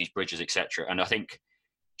between songs, these bridges, etc. And I think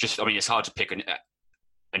it's hard to pick an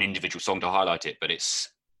individual song to highlight it, but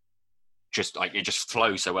it's just like, it just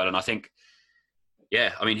flows so well. And I think,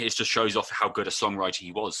 it just shows off how good a songwriter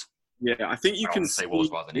he was. Yeah, I think you can say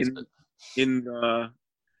was rather than is, but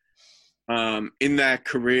in their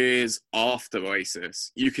careers after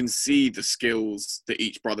Oasis, you can see the skills that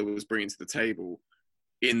each brother was bringing to the table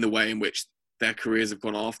in the way in which their careers have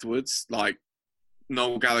gone afterwards. Like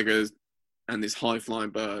Noel Gallagher and his High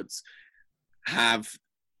Flying Birds have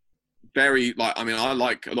I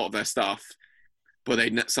like a lot of their stuff, but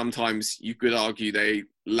sometimes you could argue they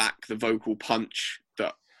lack the vocal punch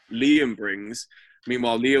that Liam brings.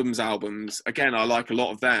 Meanwhile, Liam's albums, again, I like a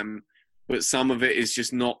lot of them, but some of it is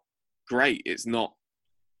just not great. It's not.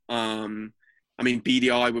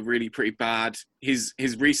 BDI were really pretty bad. His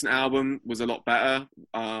recent album was a lot better.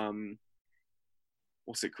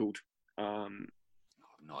 What's it called? I have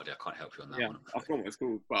no idea. I can't help you on that one. I forgot what it's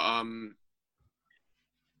called, but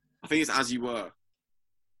I think it's As You Were.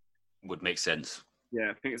 Would make sense.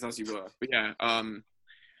 Yeah, I think it's As You Were. But yeah.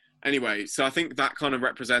 Anyway, so I think that kind of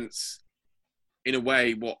represents, in a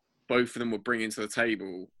way, what both of them were bringing to the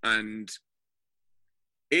table, and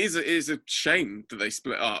it is a shame that they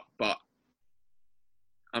split up, but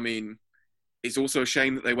I mean, it's also a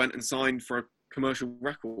shame that they went and signed for a commercial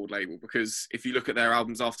record label, because if you look at their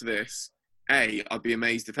albums after this, I'd be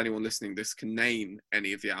amazed if anyone listening to this can name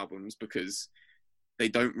any of the albums, because they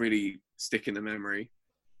don't really stick in the memory.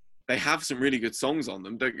 They have some really good songs on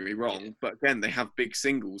them, don't get me wrong, but again, they have big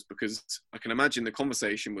singles, because I can imagine the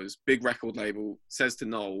conversation was big record label says to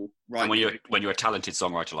Noel, right? And when you're a talented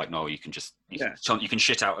songwriter like Noel, you can just you can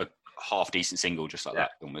shit out a half decent single just like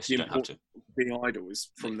that almost. You don't have to. Being Idol is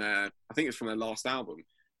from I think it's from their last album,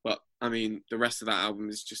 but I mean the rest of that album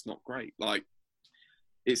is just not great. Like,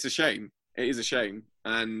 it's a shame. It is a shame,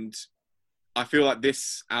 and I feel like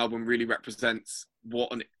this album really represents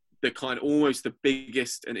the kind of almost the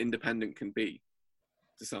biggest an independent can be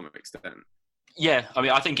to some extent. Yeah, I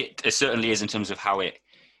mean, I think it certainly is in terms of how it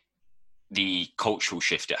the cultural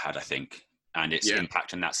shift it had, I think, and its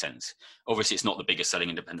impact in that sense. Obviously, it's not the biggest selling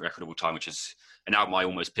independent record of all time, which is an album I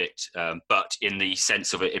almost picked. But in the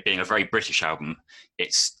sense of it being a very British album,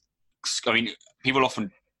 people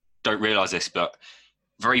often don't realise this, but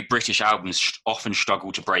very British albums often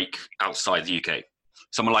struggle to break outside the UK.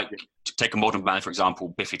 Someone like, take a modern band, for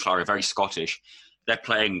example, Biffy Clyro, very Scottish. They're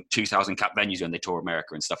playing 2,000 cap venues when they tour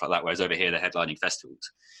America and stuff like that, whereas over here they're headlining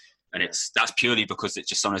festivals. And that's purely because it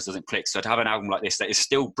just sometimes doesn't click. So to have an album like this that is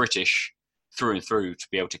still British through and through, to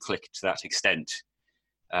be able to click to that extent,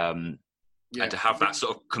 and to have that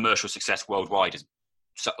sort of commercial success worldwide, is,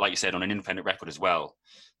 like you said, on an independent record as well,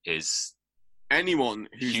 is anyone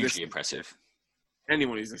who's hugely impressive.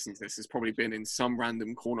 Anyone who's listening to this has probably been in some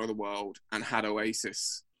random corner of the world and had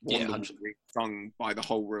Oasis sung by the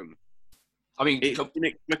whole room. I mean, it's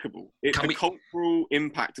inexplicable. The cultural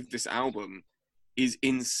impact of this album is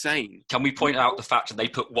insane. Can we point out the fact that they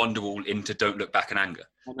put Wonderwall into Don't Look Back in Anger?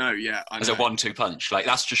 I know. As a 1-2 punch. Like,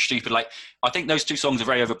 that's just stupid. Like, I think those two songs are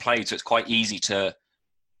very overplayed, so it's quite easy to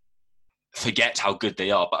forget how good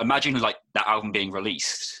they are. But imagine, like, that album being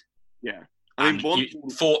released. Yeah.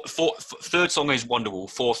 Third song is Wonderwall,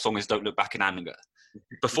 fourth song is Don't Look Back in Anger.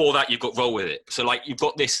 Before that, you've got Roll With It. So, like, you've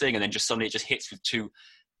got this thing, and then just suddenly it just hits with two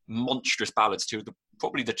monstrous ballads,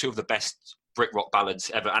 probably the two of the best Brit rock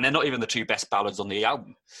ballads ever, and they're not even the two best ballads on the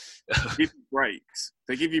album.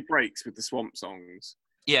 They give you breaks with the Swamp songs.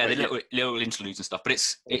 Yeah, the little interludes and stuff. But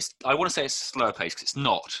it's I want to say it's slower pace, because it's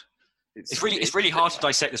not. It's really hard to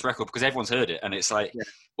dissect this record because everyone's heard it, and it's like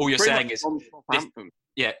all you're saying is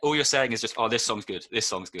all you're saying is just, oh, this song's good,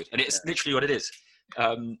 and it's literally what it is.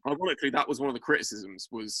 Ironically, that was one of the criticisms,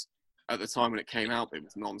 was at the time when it came out, it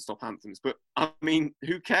was non-stop anthems. But I mean,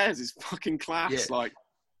 who cares? It's fucking class. Like,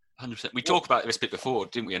 100%. We talked about this bit before,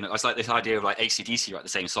 didn't we? And it's like this idea of like AC/DC write the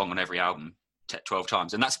same song on every album 12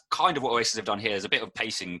 times, and that's kind of what Oasis have done here. There's a bit of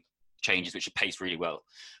pacing changes which are paced really well,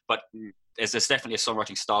 but there's definitely a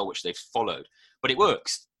songwriting style which they've followed. But it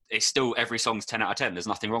works. It's still, every song's 10 out of 10. There's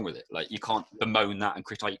nothing wrong with it. Like, you can't bemoan that and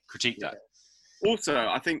critique that. Also,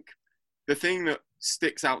 I think the thing that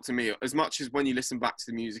sticks out to me, as much as when you listen back to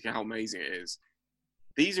the music and how amazing it is,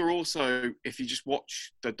 these are also, if you just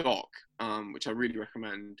watch the doc, which I really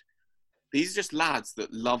recommend, these are just lads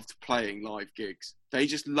that loved playing live gigs. They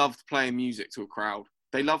just loved playing music to a crowd.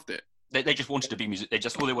 They loved it. They just wanted to be music. They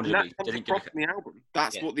just all they wanted to be. They didn't give the album.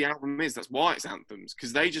 That's what the album is. That's why it's anthems,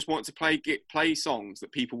 because they just wanted to play songs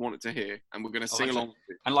that people wanted to hear, and we're going to sing along.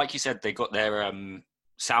 And like you said, they got their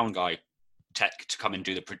sound guy tech to come and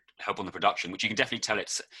do the help on the production, which you can definitely tell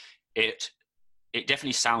it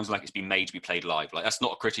definitely sounds like it's been made to be played live. Like, that's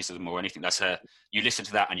not a criticism or anything. That's you listen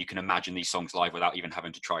to that and you can imagine these songs live without even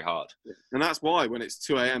having to try hard. And that's why when it's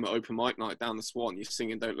 2 a.m. at open mic night down the Swan, you're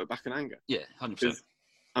singing "Don't Look Back in Anger." Yeah, 100%.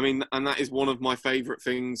 I mean, and that is one of my favourite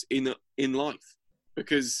things in life,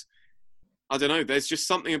 because I don't know, there's just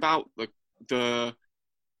something about the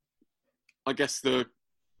I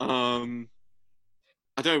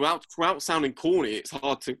don't know, without sounding corny, it's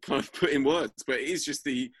hard to kind of put in words, but it is just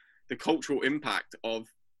the cultural impact of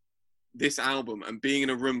this album, and being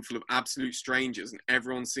in a room full of absolute strangers and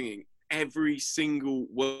everyone singing every single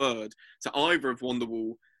word to either of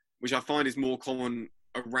Wonderwall, which I find is more common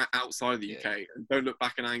outside of the UK, and Don't Look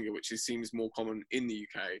Back in Anger, which seems more common in the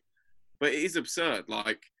UK. But it is absurd.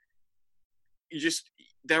 Like,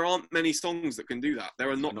 there aren't many songs that can do that. There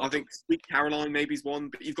are not. I think Sweet Caroline maybe is one,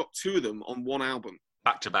 but you've got two of them on one album,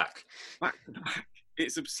 back to back.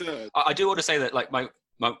 It's absurd. I do want to say that, like, my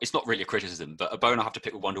it's not really a criticism, but a bone I have to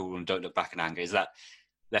pick with Wonderwall and Don't Look Back in Anger is that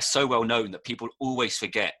they're so well known that people always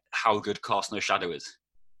forget how good Cast No Shadow is.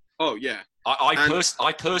 Oh yeah.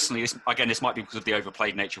 I personally, this might be because of the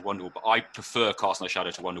overplayed nature of Wonderwall, but I prefer Cast No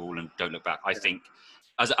Shadow to Wonderwall and Don't Look Back. I think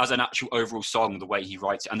as an actual overall song, the way he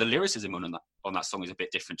writes it, and the lyricism on that song is a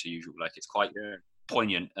bit different to usual. Like, it's quite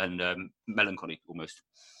poignant and melancholy almost.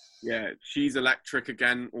 Yeah, She's Electric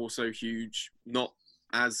again, also huge. Not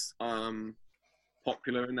as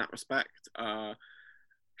popular in that respect.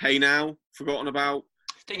 Hey Now, forgotten about.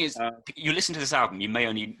 Thing is, you listen to this album, you may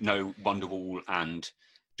only know Wonderwall and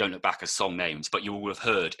Don't Look Back as song names, but you will have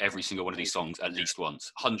heard every single one of these songs at least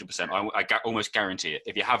once. 100%. I almost guarantee it.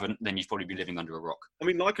 If you haven't, then you've probably been living under a rock. I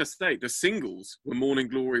mean, like I say, the singles were Morning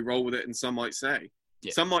Glory, Roll With It, and Some Might Say.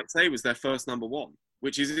 Yeah. Some Might Say was their first number one,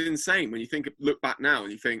 which is insane when you look back now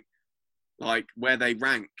and you think, like, where they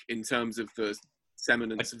rank in terms of the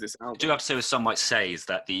seminence of this album. I do have to say with Some Might Say is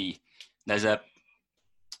that the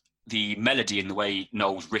melody and the way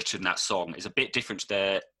Noel's written that song is a bit different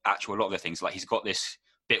to a lot of their things. Like, he's got this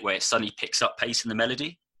bit where it suddenly picks up pace in the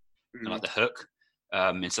melody, and like the hook,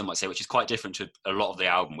 in some might say, which is quite different to a lot of the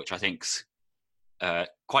album, which I think's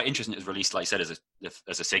quite interesting. It was released, like I said,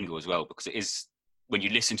 as a single as well, because it is, when you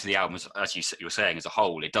listen to the album, as you were saying, as a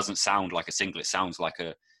whole, it doesn't sound like a single. It sounds like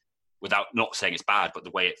without not saying it's bad, but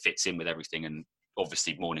the way it fits in with everything, and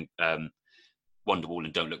obviously Wonderwall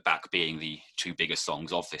and Don't Look Back being the two biggest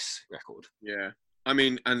songs of this record. Yeah, I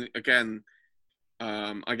mean, and again,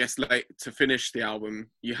 I guess to finish the album,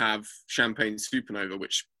 you have Champagne Supernova,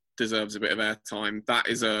 which deserves a bit of airtime. That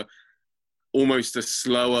is almost a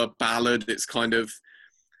slower ballad. It's kind of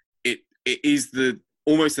it is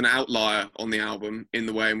almost an outlier on the album in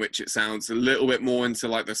the way in which it sounds a little bit more into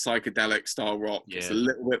like the psychedelic style rock. Yeah. It's a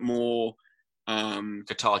little bit more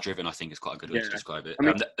guitar driven, I think is quite a good way to describe it. I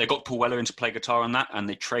mean, they got Paul Weller in to play guitar on that, and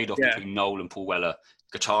the trade off between Noel and Paul Weller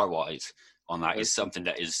guitar wise on that is something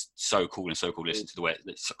that is so cool and so cool. Listen to the way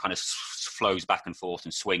it kind of flows back and forth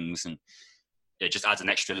and swings, and it just adds an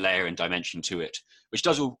extra layer and dimension to it, which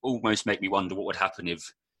does almost make me wonder what would happen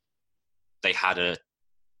if they had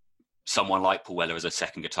someone like Paul Weller as a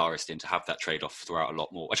second guitarist in to have that trade-off throughout a lot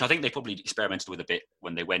more, which I think they probably experimented with a bit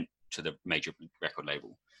when they went to the major record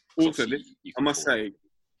label. Also, I must say,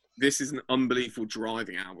 this is an unbelievable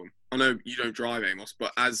driving album. I know you don't drive, Amos,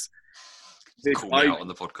 but as... Call me out on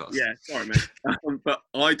the podcast. Yeah, sorry, mate. But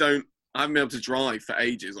I haven't been able to drive for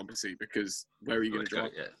ages, obviously, because where are you going to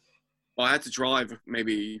drive? Yeah. I had to drive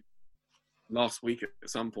maybe last week at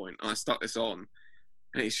some point, and I stuck this on,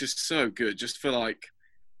 and it's just so good. Just for like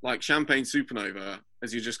Champagne Supernova,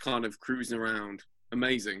 as you're just kind of cruising around,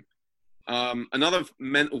 amazing. Another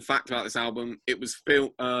mental fact about this album: it was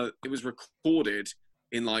recorded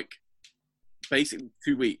in like basically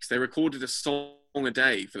 2 weeks. They recorded a song a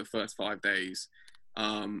day for the first 5 days,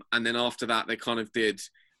 and then after that, they kind of did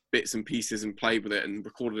bits and pieces and played with it and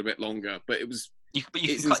recorded a bit longer. But it was. You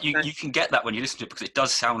can get that when you listen to it, because it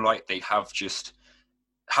does sound like they haven't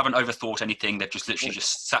overthought anything. They've just literally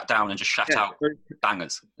just sat down and just shat out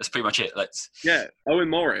bangers. That's pretty much it. Owen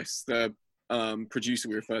Morris, the producer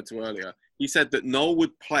we referred to earlier, he said that Noel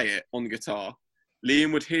would play it on the guitar,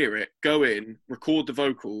 Liam would hear it, go in, record the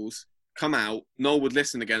vocals, come out, Noel would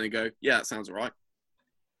listen again and go, yeah, that sounds all right.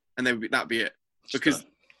 And that'd be it. Because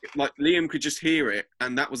like Liam could just hear it,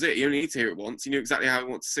 and that was it. He only needed to hear it once. He knew exactly how he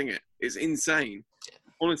wanted to sing it. It's insane.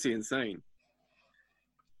 Honestly, insane.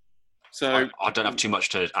 So I don't have too much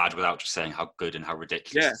to add without just saying how good and how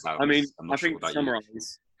ridiculous. Yeah, I mean, I think to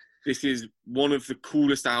summarise, this is one of the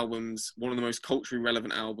coolest albums, one of the most culturally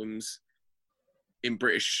relevant albums in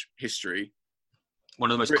British history. One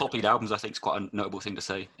of the most copied albums, I think, is quite a notable thing to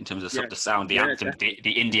say in terms of the sound, the anthem, the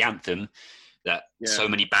indie anthem that so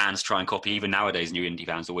many bands try and copy. Even nowadays, new indie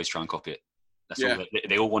bands always try and copy it. That's all.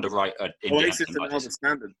 They all want to write an indie anthem like this.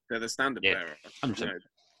 They're the standard bearer. 100%.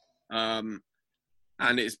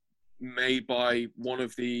 And it's made by one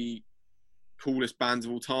of the coolest bands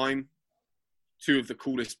of all time. Two of the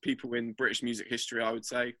coolest people in British music history, I would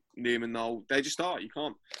say. Liam and Noel. They just are. You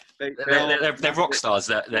can't. They're rock stars.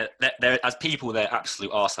 They're as people, they're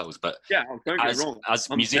absolute arseholes. But don't get me wrong. As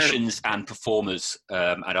musicians and performers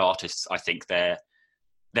and artists, I think they're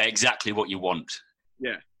exactly what you want.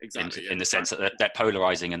 Yeah, exactly. In the sense that they're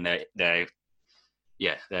polarizing, and they've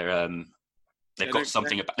got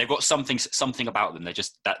something about them. They're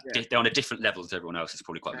just they're on a different level as everyone else. Is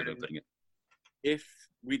probably quite a good way of putting it. If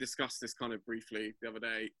we discussed this kind of briefly the other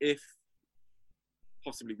day, if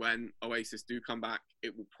possibly when Oasis do come back,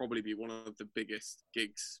 it will probably be one of the biggest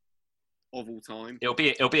gigs of all time. It'll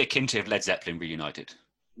be akin to if Led Zeppelin reunited.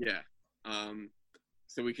 Yeah.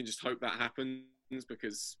 So we can just hope that happens,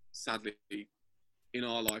 because sadly, in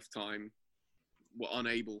our lifetime, we're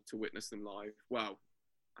unable to witness them live. Well,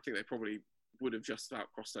 I think they probably would have just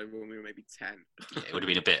about crossed over when we were maybe 10. Yeah, it would have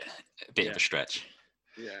been a bit of a stretch.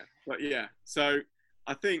 Yeah, but so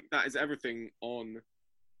I think that is everything on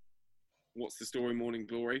What's the Story, Morning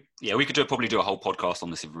Glory. Yeah, we could probably do a whole podcast on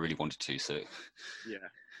this if we really wanted to. So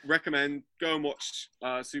recommend go and watch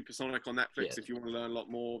Supersonic on Netflix if you want to learn a lot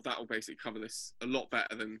more. That will basically cover this a lot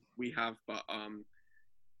better than we have, but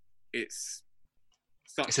it's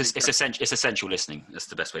essential listening. That's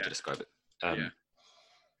the best way to describe it.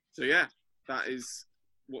 So that is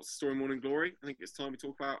What's the Story, Morning Glory. I think it's time we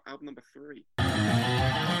talk about album number 3.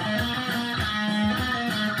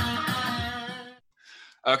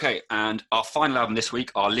 Okay, and our final album this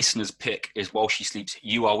week, our listener's pick, is While She Sleeps,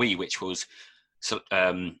 You Are We, which was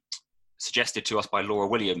suggested to us by Laura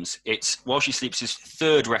Williams. It's While She Sleeps'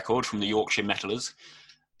 third record from the Yorkshire Metalers,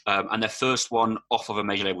 and their first one off of a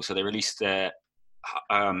major label. So they released I'll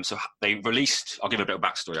give a bit of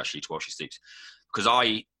backstory actually to While She Sleeps, because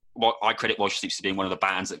I credit While She Sleeps as being one of the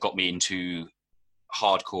bands that got me into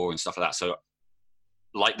hardcore and stuff like that. So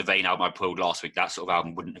like the Vane album I pulled last week, that sort of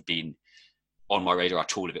album wouldn't have been on my radar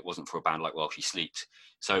at all if it wasn't for a band like While She Sleeps.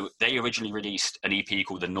 So they originally released an EP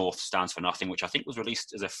called The North Stands for Nothing, which I think was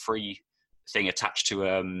released as a free thing attached to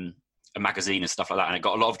a magazine and stuff like that, and it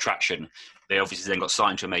got a lot of traction. They obviously then got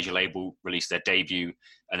signed to a major label, released their debut,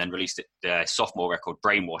 and then released their sophomore record,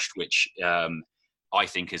 Brainwashed, which I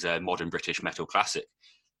think is a modern British metal classic.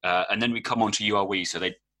 And then we come on to You Are We, so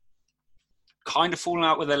they kind of fallen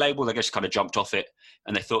out with their label. They just kind of jumped off it,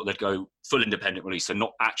 and they thought they'd go full independent release, so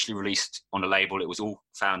not actually released on a label. It was all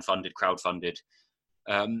fan-funded, crowd-funded.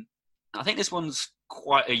 I think this one's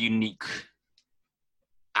quite a unique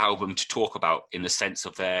album to talk about in the sense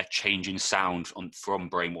of their changing sound from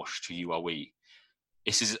Brainwashed to You Are We.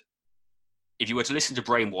 This is, if you were to listen to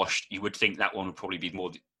Brainwashed, you would think that one would probably be more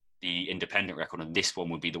the independent record, and this one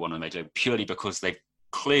would be the one on the major label, purely because they've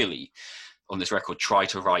clearly on this record tried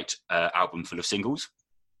to write an album full of singles.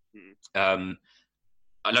 I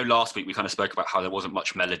know last week we kind of spoke about how there wasn't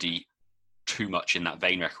much melody too much in that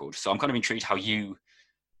Vane record, so I'm kind of intrigued how you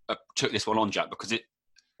took this one on, Jack, because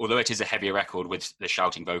although it is a heavier record with the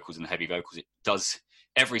shouting vocals and the heavy vocals,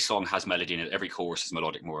 every song has melody in it, every chorus is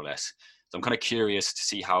melodic more or less. So I'm kind of curious to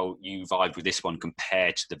see how you vibed with this one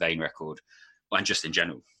compared to the Vane record, and just in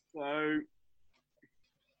general. So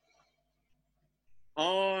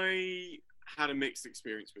I had a mixed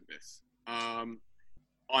experience with this.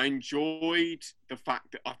 I enjoyed the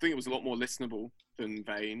fact that I think it was a lot more listenable than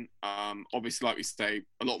Vane. Obviously, like we say,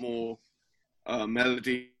 a lot more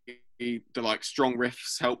melody. The like strong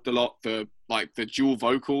riffs helped a lot. The dual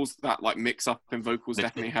vocals, that like mix up in vocals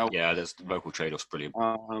definitely helped. Yeah, there's the vocal trade-offs brilliant.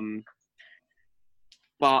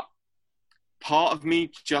 But part of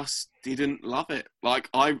me just didn't love it. Like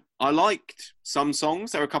I liked some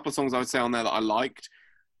songs. There were a couple of songs I would say on there that I liked,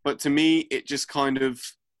 but to me it just kind of,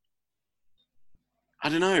 I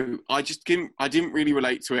don't know. I didn't really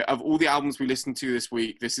relate to it. Of all the albums we listened to this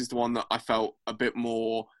week, this is the one that I felt a bit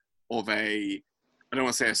more of a, I don't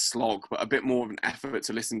want to say a slog, but a bit more of an effort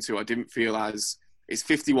to listen to. I didn't feel as, it's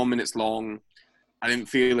 51 minutes long. I didn't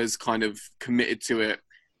feel as kind of committed to it.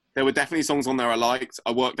 There were definitely songs on there I liked.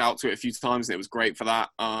 I worked out to it a few times and it was great for that.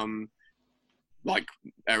 Like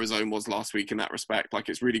Arizona was last week in that respect. Like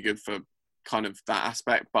it's really good for kind of that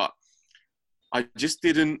aspect, but I just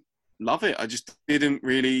didn't love it. I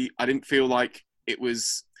didn't feel like it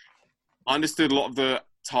was, I understood a lot of the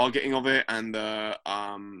targeting of it, and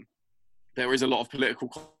there is a lot of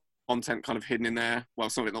political content kind of hidden in there. Well,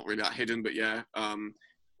 some of it not really that hidden, but yeah,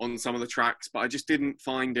 on some of the tracks, but I just didn't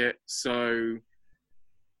find it so,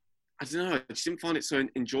 I don't know, I just didn't find it so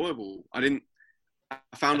enjoyable. I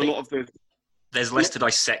found a lot of the... There's less to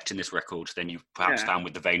dissect in this record than you perhaps found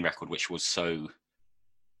with the Vane record, which was so,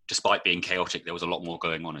 despite being chaotic, there was a lot more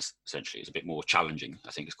going on, essentially. It was a bit more challenging,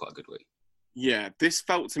 I think is quite a good way. Yeah, this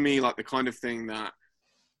felt to me like the kind of thing that,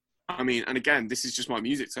 I mean, and again, this is just my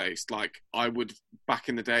music taste. Like, I would, back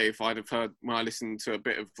in the day, if I'd have heard, when I listened to a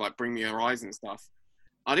bit of, like, Bring Me the Horizon stuff,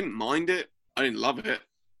 I didn't mind it. I didn't love it.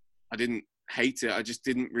 I didn't hate it. I just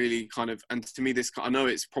didn't really kind of, and to me, I know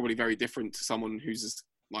it's probably very different to someone who's as,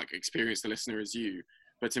 like, experienced a listener as you,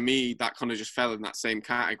 but to me, that kind of just fell in that same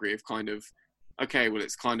category of kind of, okay, well,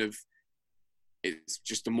 it's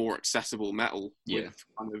just a more accessible metal with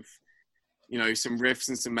kind of, you know, some riffs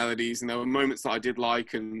and some melodies. And there were moments that I did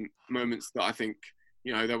like and moments that I think,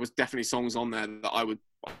 you know, there was definitely songs on there that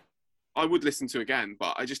I would listen to again,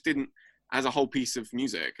 but I just didn't, as a whole piece of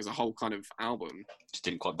music, as a whole kind of album. Just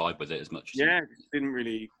didn't quite vibe with it as much. Yeah, didn't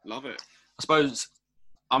really love it. I suppose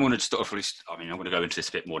I'm going to go into this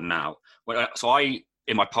a bit more now. So in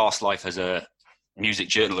my past life as a music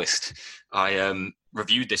journalist, I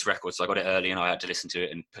reviewed this record, so I got it early and I had to listen to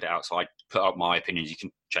it and put it out. So I put out my opinions. You can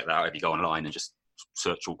check that out if you go online and just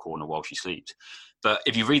search All Corner While She Sleeps. But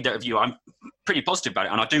if you read that review, I'm pretty positive about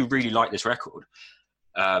it, and I do really like this record.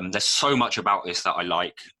 There's so much about this that I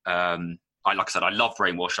like. Like I said, I love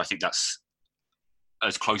Brainwash. I think that's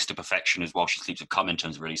as close to perfection as While She Sleeps have come in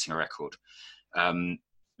terms of releasing a record.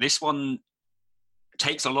 This one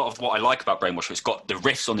takes a lot of what I like about Brainwash. It's got the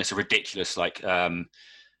riffs on this are ridiculous, like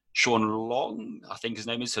Sean Long, I think his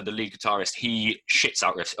name is, so the lead guitarist, he shits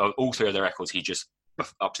out riffs. All three of the records, he just,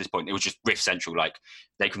 up to this point, it was just riff central. Like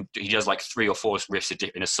he does like 3 or 4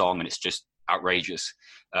 riffs in a song, and it's just outrageous.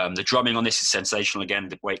 The drumming on this is sensational. Again,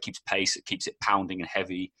 the way it keeps pace, it keeps it pounding and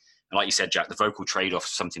heavy. And like you said, Jack, the vocal trade-off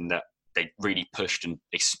is something that they really pushed, and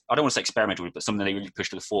I don't want to say experimental with, but something they really pushed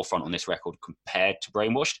to the forefront on this record compared to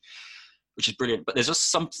Brainwashed, which is brilliant. But there's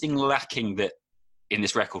just something lacking that in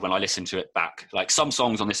this record when I listen to it back. Like, some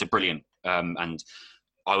songs on this are brilliant, and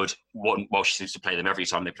I would want While She Sleeps to play them every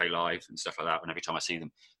time they play live and stuff like that, and every time I see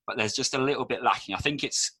them. but there's just a little bit lacking. I think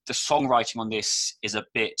it's the songwriting on this is a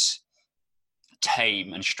bit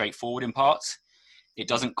tame and straightforward in parts. It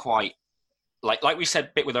doesn't quite, like we said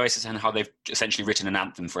a bit with Oasis and how they've essentially written an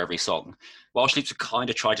anthem for every song. Welsh Sleeps have kind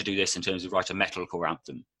of tried to do this in terms of write a metalcore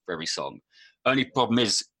anthem for every song. Only problem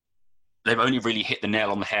is they've only really hit the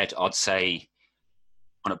nail on the head, I'd say,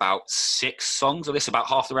 on about 6 songs of this, about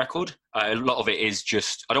half the record. A lot of it is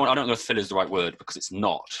just, I don't know if filler is the right word because it's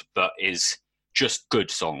not, but is just good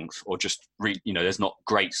songs or just, there's not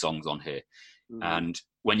great songs on here. And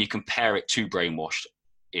when you compare it to Brainwashed,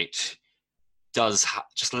 it does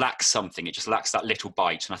just lack something. It just lacks that little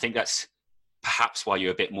bite. And I think that's perhaps why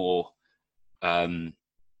you're a bit more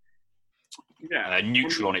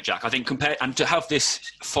neutral on it, Jack. I think and to have this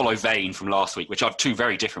follow Vane from last week, which are 2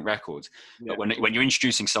 very different records, but when you're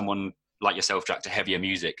introducing someone like yourself, Jack, to heavier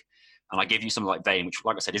music, and I give you something like Vane, which,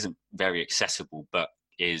 like I said, isn't very accessible, but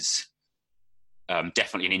is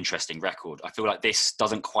definitely an interesting record. I feel like this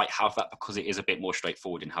doesn't quite have that because it is a bit more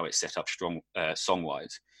straightforward in how it's set up strong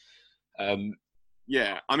song-wise. I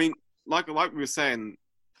mean, like we were saying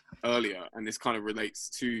earlier, and this kind of relates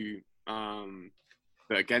to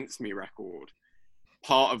the Against Me record.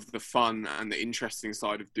 Part of the fun and the interesting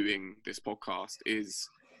side of doing this podcast is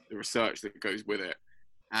the research that goes with it.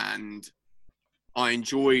 And I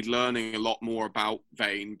enjoyed learning a lot more about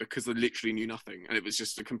Vane because I literally knew nothing. And it was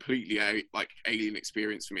just a completely alien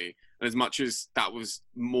experience for me. And as much as that was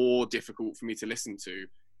more difficult for me to listen to,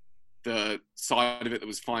 the side of it that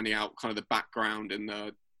was finding out kind of the background and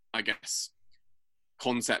the, I guess,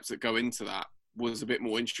 concepts that go into that was a bit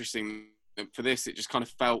more interesting. And for this, it just kind of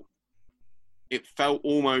felt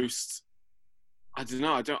almost, I don't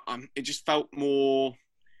know, it just felt more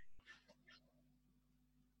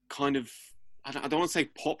kind of, I don't want to say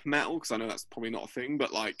pop metal because I know that's probably not a thing,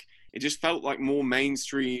 but like it just felt like more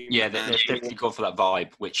mainstream. Yeah, they've definitely gone for that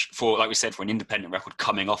vibe, which like we said, for an independent record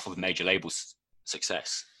coming off of a major label's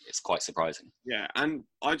success, it's quite surprising. Yeah, and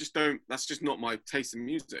that's just not my taste in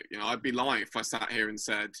music. I'd be lying if I sat here and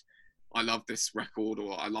said I love this record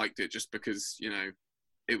or I liked it just because,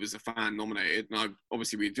 it was a fan nominated. And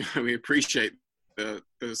obviously we appreciate the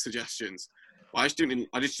suggestions. But I just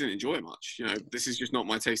didn't enjoy it much. This is just not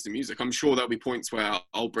my taste in music. I'm sure there'll be points where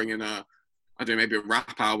I'll bring in maybe a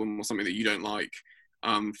rap album or something that you don't like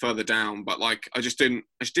further down. But like, I just didn't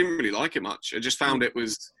really like it much. I just found it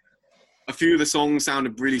was, a few of the songs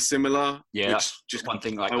sounded really similar. Yeah, that's just one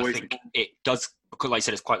thing. Like, I think it does, because like I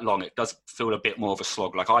said, it's quite long. It does feel a bit more of a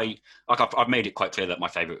slog. I've made it quite clear that my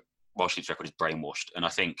favourite Welsh Sleeps record is Brainwashed, and I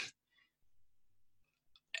think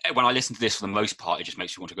when I listen to this, for the most part, it just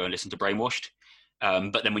makes you want to go and listen to Brainwashed.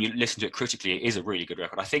 But then when you listen to it critically, it is a really good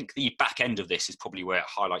record. I think the back end of this is probably where it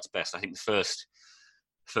highlights best. I think the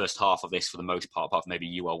first half of this, for the most part, apart from maybe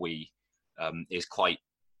You Are We, is quite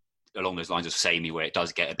along those lines of samey, where it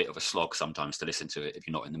does get a bit of a slog sometimes to listen to it if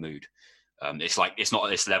you're not in the mood. It's not at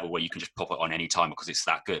this level where you can just pop it on any time because it's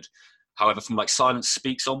that good. However, from like Silence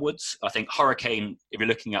Speaks onwards, I think Hurricane, if you're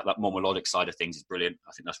looking at that more melodic side of things, is brilliant.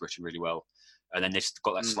 I think that's written really well. And then they've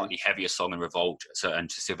got that slightly heavier song in Revolt and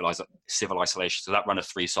to Civil Isolation. So that run of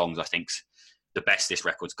 3 songs, I think's the best this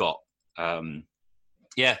record's got. I'm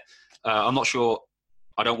not sure.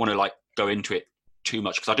 I don't want to like go into it too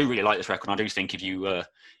much because I do really like this record. And I do think if you were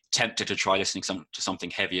tempted to try listening to something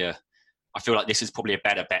heavier, I feel like this is probably a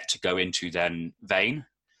better bet to go into than Vane.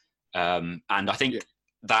 And I think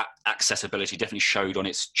that accessibility definitely showed on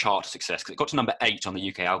its chart success because it got to number 8 on the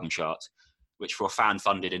UK album chart, which for a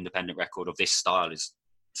fan-funded independent record of this style is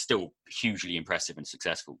still hugely impressive and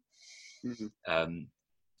successful.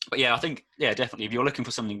 But yeah, I think, definitely, if you're looking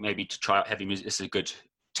for something maybe to try out heavy music, this is a good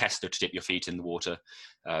tester to dip your feet in the water.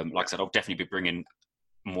 Like I said, I'll definitely be bringing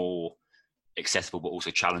more accessible but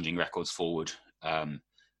also challenging records forward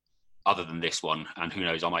other than this one. And who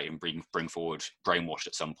knows, I might even bring forward Brainwashed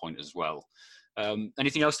at some point as well.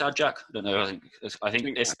 Anything else to add, Jack? I don't know. I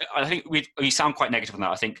think we sound quite negative on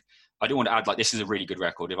that. I think I do want to add, like, this is a really good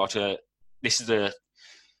record. I'd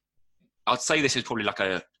say this is probably like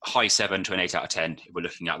a high 7 to an 8 out of 10 if we're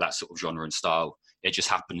looking at that sort of genre and style. It just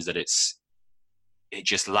happens that it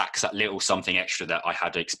just lacks that little something extra that I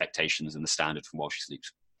had expectations in the standard from While She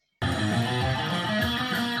Sleeps.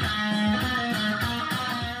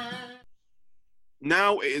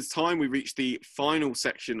 Now it is time we reach the final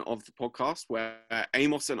section of the podcast where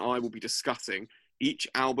Amos and I will be discussing each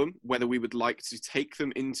album, whether we would like to take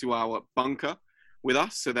them into our bunker with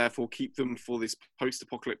us, so therefore keep them for this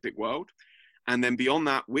post-apocalyptic world. And then beyond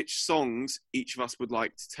that, which songs each of us would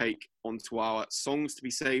like to take onto our songs to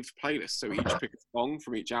be saved playlist. So each pick a song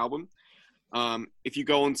from each album. If you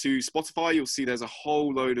go onto Spotify, you'll see there's a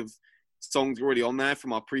whole load of songs already on there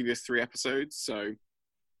from our previous 3 episodes. So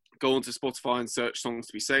go onto Spotify and search songs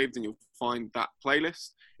to be saved, and you'll find that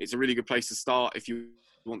playlist. It's a really good place to start if you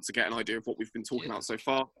want to get an idea of what we've been talking about so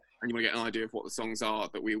far, and you want to get an idea of what the songs are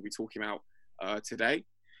that we will be talking about today.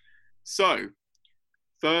 So,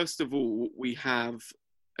 first of all, we have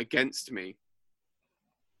Against Me,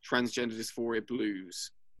 Transgender Dysphoria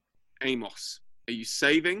Blues. Amos, are you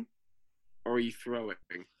saving or are you throwing?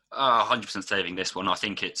 100% saving this one. I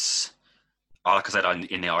think it's, like I said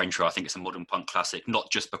in our intro, I think it's a modern punk classic, not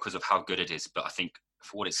just because of how good it is, but I think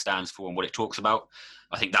for what it stands for and what it talks about.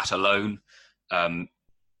 I think that alone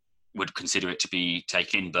would consider it to be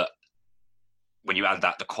taken in, but when you add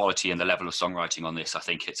that, the quality and the level of songwriting on this, I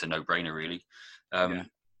think it's a no-brainer, really. I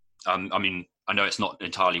mean, I know it's not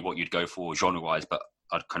entirely what you'd go for genre-wise, but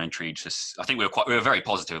I'd kind of intrigued. I think we were very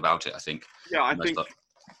positive about it, I think. Yeah, I think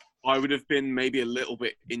I would have been maybe a little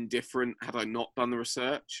bit indifferent had I not done the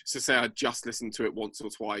research. So say I just listened to it once or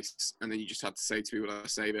twice, and then you just had to say to me, will I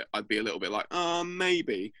save it? I'd be a little bit like,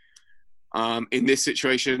 maybe. In this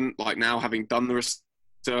situation, like now having done the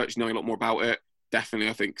research, knowing a lot more about it, definitely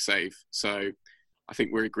I think save. So I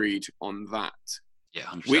think we're agreed on that. Yeah,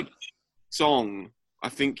 100%. Which song? I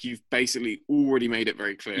think you've basically already made it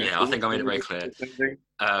very clear. Yeah, I think I made it very clear.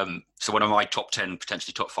 So one of my top 10,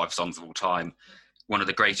 potentially top 5 songs of all time, one of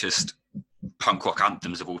the greatest punk rock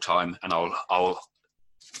anthems of all time, and I'll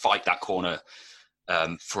fight that corner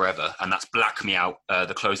forever, and that's Black Me Out,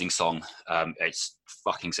 the closing song. It's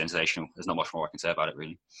fucking sensational. There's not much more I can say about it,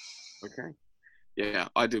 really. Okay. Yeah,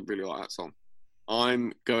 I did really like that song.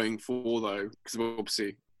 I'm going for, though, because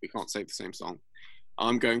obviously we can't save the same song,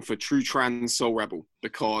 I'm going for True Trans Soul Rebel,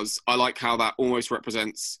 because I like how that almost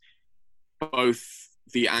represents both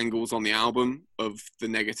the angles on the album of the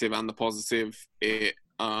negative and the positive. It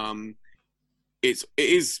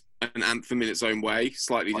is an anthem in its own way,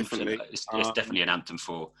 slightly differently. It's definitely an anthem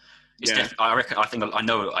for. I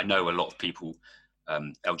know a lot of people,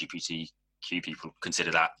 LGBTQ people,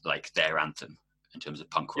 consider that like their anthem in terms of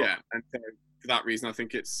punk rock. Yeah, and so for that reason, I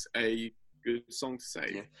think it's a good song to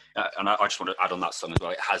say. Yeah. And I just want to add on that song as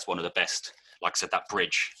well. It has one of the best, like I said, that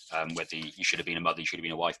bridge where the "you should have been a mother, you should have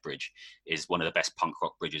been a wife" bridge is one of the best punk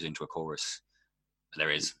rock bridges into a chorus there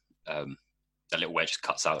is. That little wedge just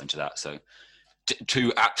cuts out into that. So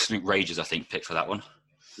 2 absolute rages, I think, picked for that one.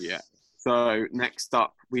 Yeah. So next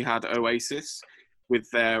up, we had Oasis with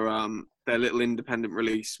their little independent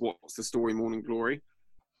release, What's the Story, Morning Glory.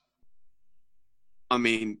 I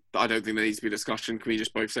mean, I don't think there needs to be a discussion. Can we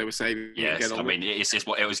just both say we're saving? Yes, I mean, it's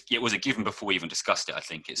what it was. It was a given before we even discussed it. I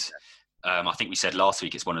think it's. I think we said last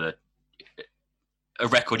week it's one of a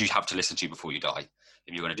record you have to listen to before you die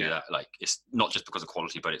if you're going to do that. Like, it's not just because of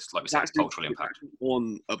quality, but it's like we said, it's cultural impact.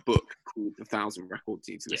 On a book called 1,000 Records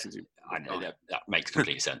you need to listen to. I know that makes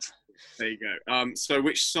complete sense. There you go. So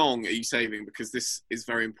which song are you saving? Because this is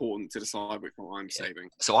very important to decide which one I'm saving.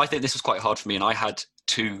 So I think this was quite hard for me, and I had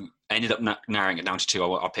 2. I ended up narrowing it down to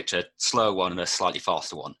 2. I picked a slower one and a slightly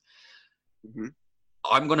faster one. Mm-hmm.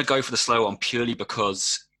 I'm going to go for the slow one purely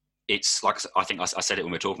because it's like I think I said it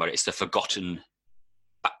when we were talking about it. It's the forgotten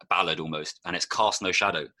ballad almost, and it's Cast No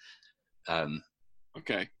Shadow.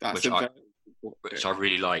 Okay, that's which I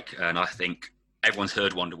really like, and I think everyone's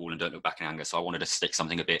heard Wonderwall and Don't Look Back in Anger, so I wanted to stick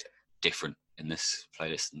something a bit different in this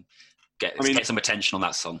playlist and get some attention on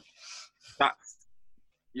that song.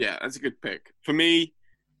 That's a good pick. For me,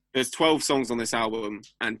 there's 12 songs on this album,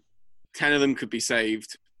 and 10 of them could be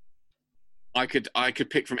saved. I could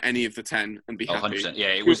pick from any of the 10 and be happy. 100%.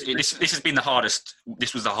 Yeah, this has been the hardest.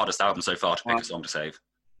 This was the hardest album so far to pick a song to save.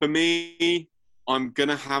 For me, I'm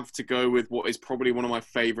gonna have to go with what is probably one of my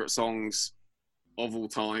favorite songs of all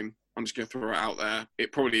time. I'm just gonna throw it out there.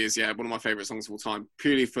 It probably is, one of my favorite songs of all time,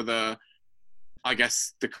 purely for the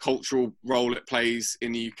cultural role it plays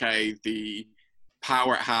in the UK, the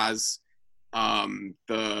power it has,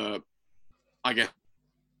 the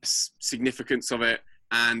significance of it,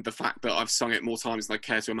 and the fact that I've sung it more times than I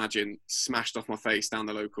care to imagine, smashed off my face down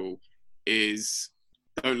the local, is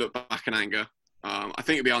Don't Look Back in Anger. I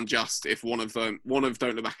think it'd be unjust if one of Don't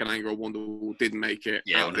Look Back in Anger or Wonderwall didn't make it.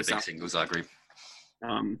 Yeah, one of the big singles, I agree.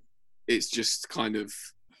 It's just kind of,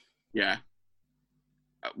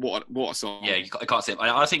 what a song. Yeah, I can't say it.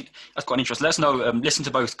 I think that's quite interesting. Let us know, listen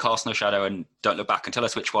to both Cast No Shadow and Don't Look Back and tell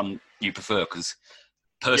us which one you prefer, because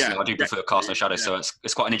personally I do prefer Cast No Shadow, so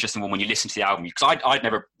it's quite an interesting one when you listen to the album, because I'd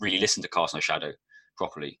never really listened to Cast No Shadow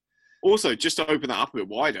properly. Also, just to open that up a bit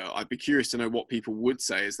wider, I'd be curious to know what people would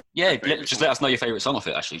say is just let us know your favourite song off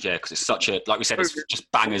it, actually, because it's such a, like we said, it's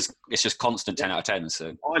just bangers, it's just constant 10 out of 10.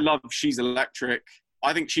 So I love She's Electric.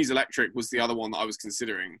 I think She's Electric was the other one that I was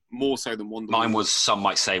considering more so than Wonderwall. Mine was, some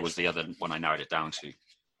might say, was the other one I narrowed it down to.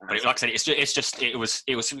 But like I said, it was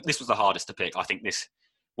this was the hardest to pick. I think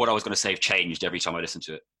what I was going to say changed every time I listened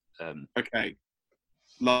to it. Okay,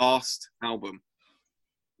 last album,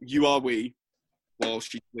 You Are We, While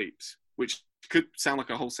She Sleeps, which could sound like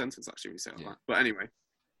a whole sentence actually when you say it like that. But anyway,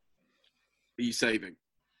 are you saving?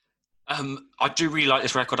 I do really like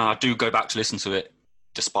this record, and I do go back to listen to it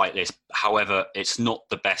despite this. However, it's not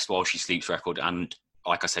the best While She Sleeps record, and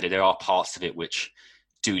like I said, there are parts of it which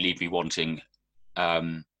do leave me wanting.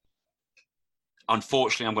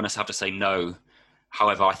 Unfortunately, I'm going to have to say no.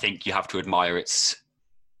 However, I think you have to admire its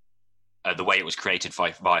the way it was created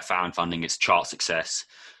by fan funding, its chart success,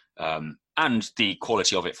 and the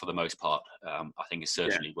quality of it for the most part. I think is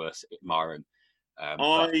certainly worth admiring.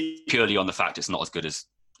 Purely on the fact it's not as good as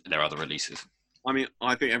their other releases. I mean,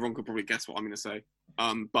 I think everyone could probably guess what I'm going to say.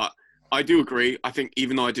 But I do agree. I think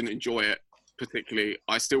even though I didn't enjoy it particularly,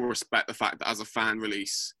 I still respect the fact that as a fan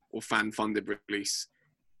release or fan-funded release,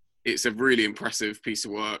 it's a really impressive piece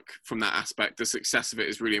of work from that aspect. The success of it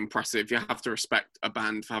is really impressive. You have to respect a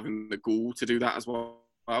band for having the gall to do that as well.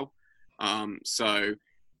 So,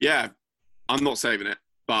 yeah, I'm not saving it,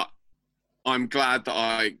 but I'm glad that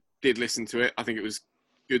I did listen to it. I think it was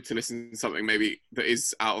good to listen to something maybe that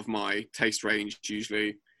is out of my taste range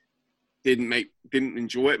usually. Didn't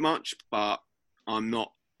enjoy it much, but I'm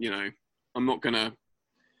not going to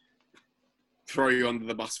throw you under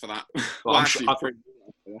the bus for that. Well, I'm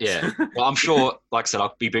sure, like I said,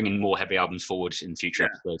 I'll be bringing more heavy albums forward in future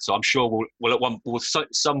episodes. So I'm sure we'll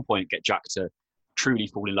at some point get Jack to truly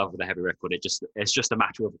fall in love with a heavy record. It's just a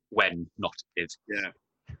matter of when, not if. Yeah,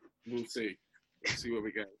 we'll see. We'll see where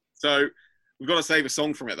we go. So we've got to save a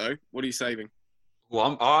song from it, though. What are you saving?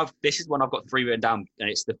 Well, this is one I've got 3 written down, and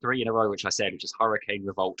it's the 3 in a row, which I said, which is Hurricane,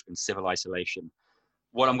 Revolt, and Civil Isolation.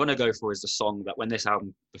 What I'm going to go for is the song that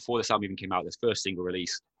before this album even came out, this first single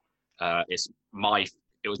release, it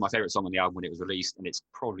was my favourite song on the album when it was released, and it's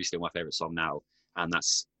probably still my favourite song now, and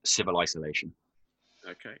that's Civil Isolation.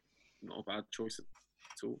 Okay, not a bad choice at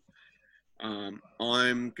all.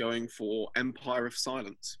 I'm going for Empire of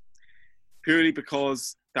Silence, purely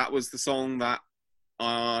because that was the song that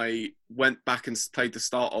I went back and played the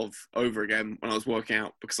start of over again when I was working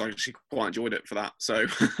out, because I actually quite enjoyed it for that. So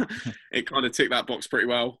it kind of ticked that box pretty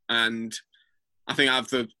well. And I think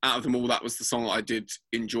out of them all, that was the song that I did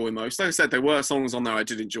enjoy most. Like I said, there were songs on there I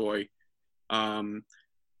did enjoy.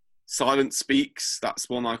 Silence Speaks, that's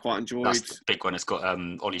one I quite enjoyed. That's the big one. It's got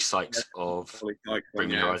Ollie Sykes of Bring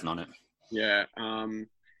Me Horizon on it. Yeah.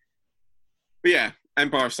 But yeah,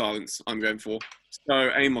 Empire of Silence I'm going for.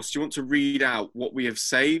 So, Amos, do you want to read out what we have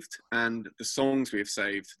saved and the songs we have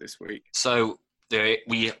saved this week? So,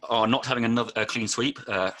 we are not having a clean sweep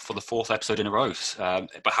for the 4th episode in a row.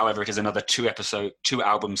 But however, it is another 2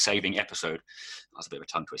 album saving episode. That's a bit of a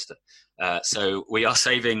tongue twister. So, we are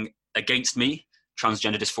saving Against Me,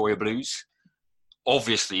 Transgender Dysphoria Blues.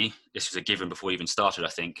 Obviously, this was a given before we even started, I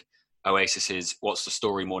think. Oasis's What's the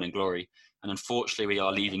Story, Morning Glory. And unfortunately, we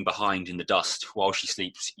are leaving behind in the dust While She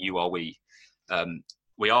Sleeps, You Are We.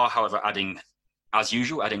 We are, however, adding a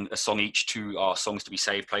song each to our Songs to Be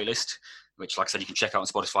Saved playlist, which, like I said, you can check out on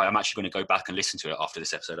Spotify. I'm actually going to go back and listen to it after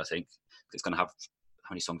this episode, I think. It's going to have,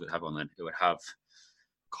 how many songs would it have on then? It would have,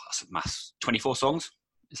 that's a mass, 24 songs?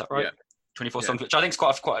 Is that right? Yeah. 24 songs, which I think is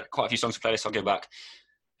quite a few songs to playlist. I'll go back.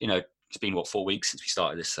 It's been, 4 weeks since we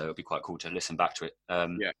started this, so it'll be quite cool to listen back to it.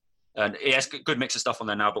 And it has a good mix of stuff on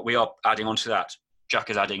there now, but we are adding on to that. Jack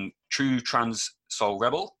is adding True Trans Soul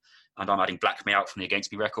Rebel, and I'm adding Black Me Out from the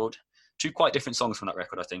Against Me record. 2 quite different songs from that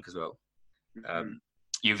record, I think, as well. Mm-hmm.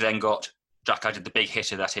 You've then got, Jack added the big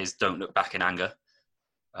hitter that is Don't Look Back in Anger.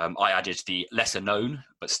 I added the lesser known,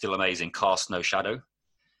 but still amazing Cast No Shadow.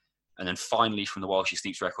 And then finally, from the While She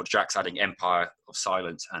Sleeps record, Jack's adding Empire of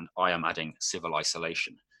Silence, and I am adding Civil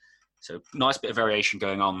Isolation. So nice bit of variation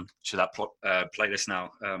going on to that playlist now.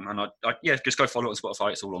 And just go follow it on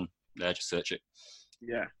Spotify. It's all on there. Just search it.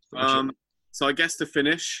 Yeah. So I guess to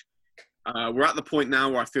finish, we're at the point now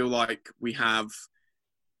where I feel like we have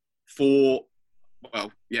 4.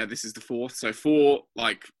 Well, yeah, this is the 4th. So 4,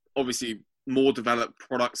 obviously more developed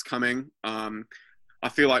products coming. I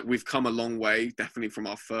feel like we've come a long way, definitely from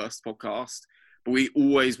our first podcast. But we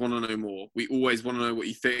always want to know more. We always want to know what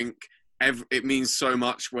you think. It means so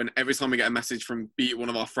much when every time we get a message from be it one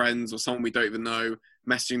of our friends or someone we don't even know,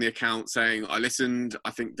 messaging the account saying, I listened,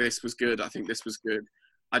 I think this was good, I think this was good,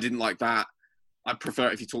 I didn't like that, I prefer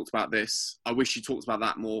it if you talked about this, I wish you talked about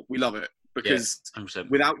that more. We love it because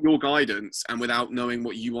without your guidance and without knowing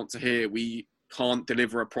what you want to hear, we can't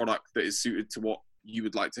deliver a product that is suited to what you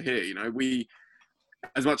would like to hear.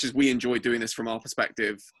 as much as we enjoy doing this from our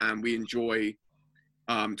perspective and we enjoy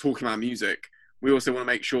talking about music, we also want to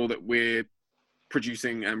make sure that we're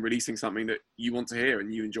producing and releasing something that you want to hear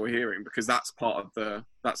and you enjoy hearing, because that's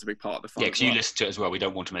a big part of the fun. Yeah, because you listen to it as well. We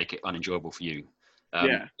don't want to make it unenjoyable for you.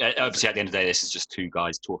 Obviously, at the end of the day, this is just two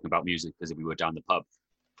guys talking about music as if we were down the pub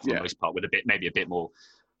for the most part, with maybe a bit more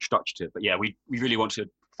structure to it. But yeah, we really want to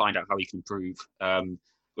find out how we can improve.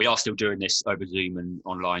 We are still doing this over Zoom and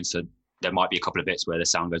online, so there might be a couple of bits where the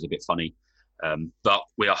sound goes a bit funny. But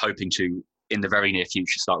we are hoping to, in the very near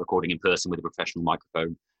future, start recording in person with a professional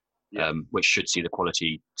microphone, which should see the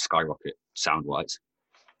quality skyrocket sound-wise.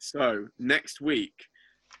 So next week,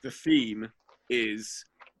 the theme is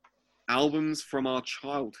albums from our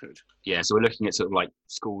childhood. Yeah, so we're looking at sort of like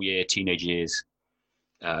school year, teenage years,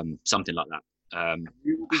 something like that.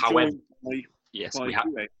 However, yes, we have.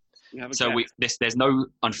 So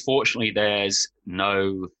unfortunately, there's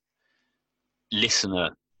no listener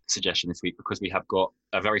suggestion this week, because we have got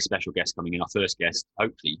a very special guest coming in, our first guest,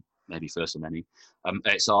 hopefully, maybe first of many.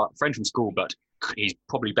 It's our friend from school, but he's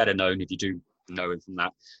probably better known, if you do know him from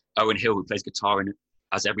that, Owen Hill, who plays guitar in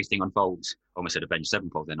As Everything Unfolds. I almost said Avenged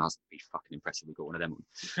Sevenfold then. I was fucking impressive we got one of them on.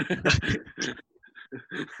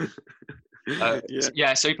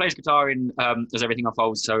 So he plays guitar in As Everything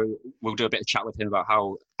Unfolds, so we'll do a bit of chat with him about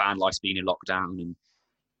how band life's been in lockdown, and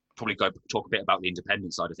probably go talk a bit about the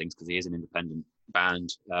independent side of things, because he is an independent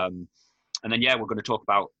band. And then we're going to talk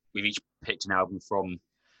about, we've each picked an album from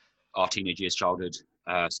our teenage years, childhood,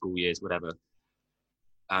 school years, whatever,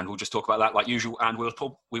 and we'll just talk about that like usual. And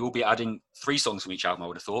we will be adding 3 songs from each album, I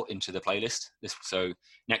would have thought, into the playlist. So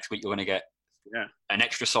next week you're going to get an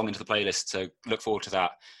extra song into the playlist, so look forward to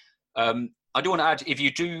that. I do want to add, if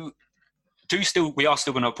you we are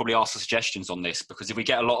still going to probably ask for suggestions on this, because if we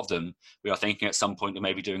get a lot of them, we are thinking at some point of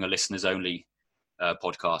maybe doing a listeners only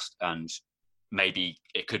podcast, and maybe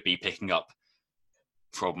it could be picking up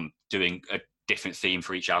from doing a different theme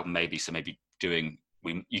for each album, maybe. So maybe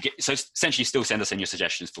so essentially still send us in your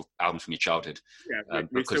suggestions for albums from your childhood.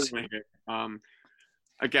 We still want to hear.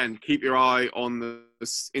 Again, keep your eye on the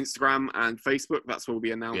Instagram and Facebook. That's where we'll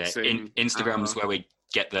be announcing. Instagram's where we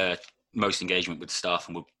get the most engagement with stuff,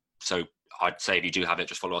 and so I'd say if you do have it,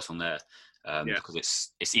 just follow us on there, because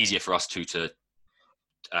it's easier for us to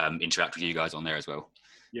interact with you guys on there as well.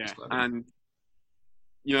 And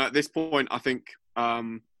at this point, I think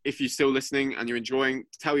if you're still listening and you're enjoying,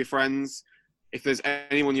 tell your friends. If there's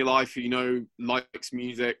anyone in your life who likes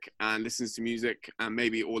music and listens to music, and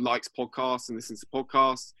or likes podcasts and listens to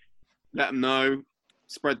podcasts, let them know.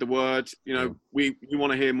 Spread the word. We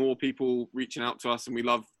want to hear more people reaching out to us, and we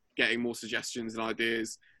love getting more suggestions and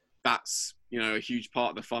ideas. That's a huge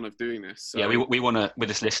part of the fun of doing this. So. Yeah, we want to, with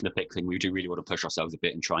this listener pick thing, we do really want to push ourselves a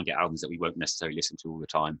bit and try and get albums that we won't necessarily listen to all the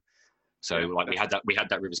time. So we had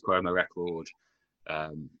that Rivers Cuomo record,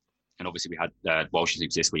 and obviously we had Walsh's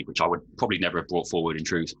Exist Week, which I would probably never have brought forward in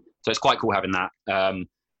truth. So it's quite cool having that.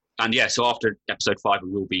 So after episode 5,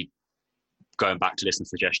 we will be going back to listener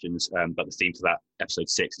suggestions, but the theme for that episode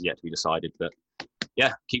 6 is yet to be decided. But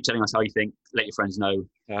keep telling us how you think, let your friends know,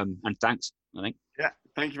 and thanks, I think.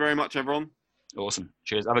 Thank you very much, everyone. Awesome.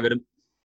 Cheers. Have a good one.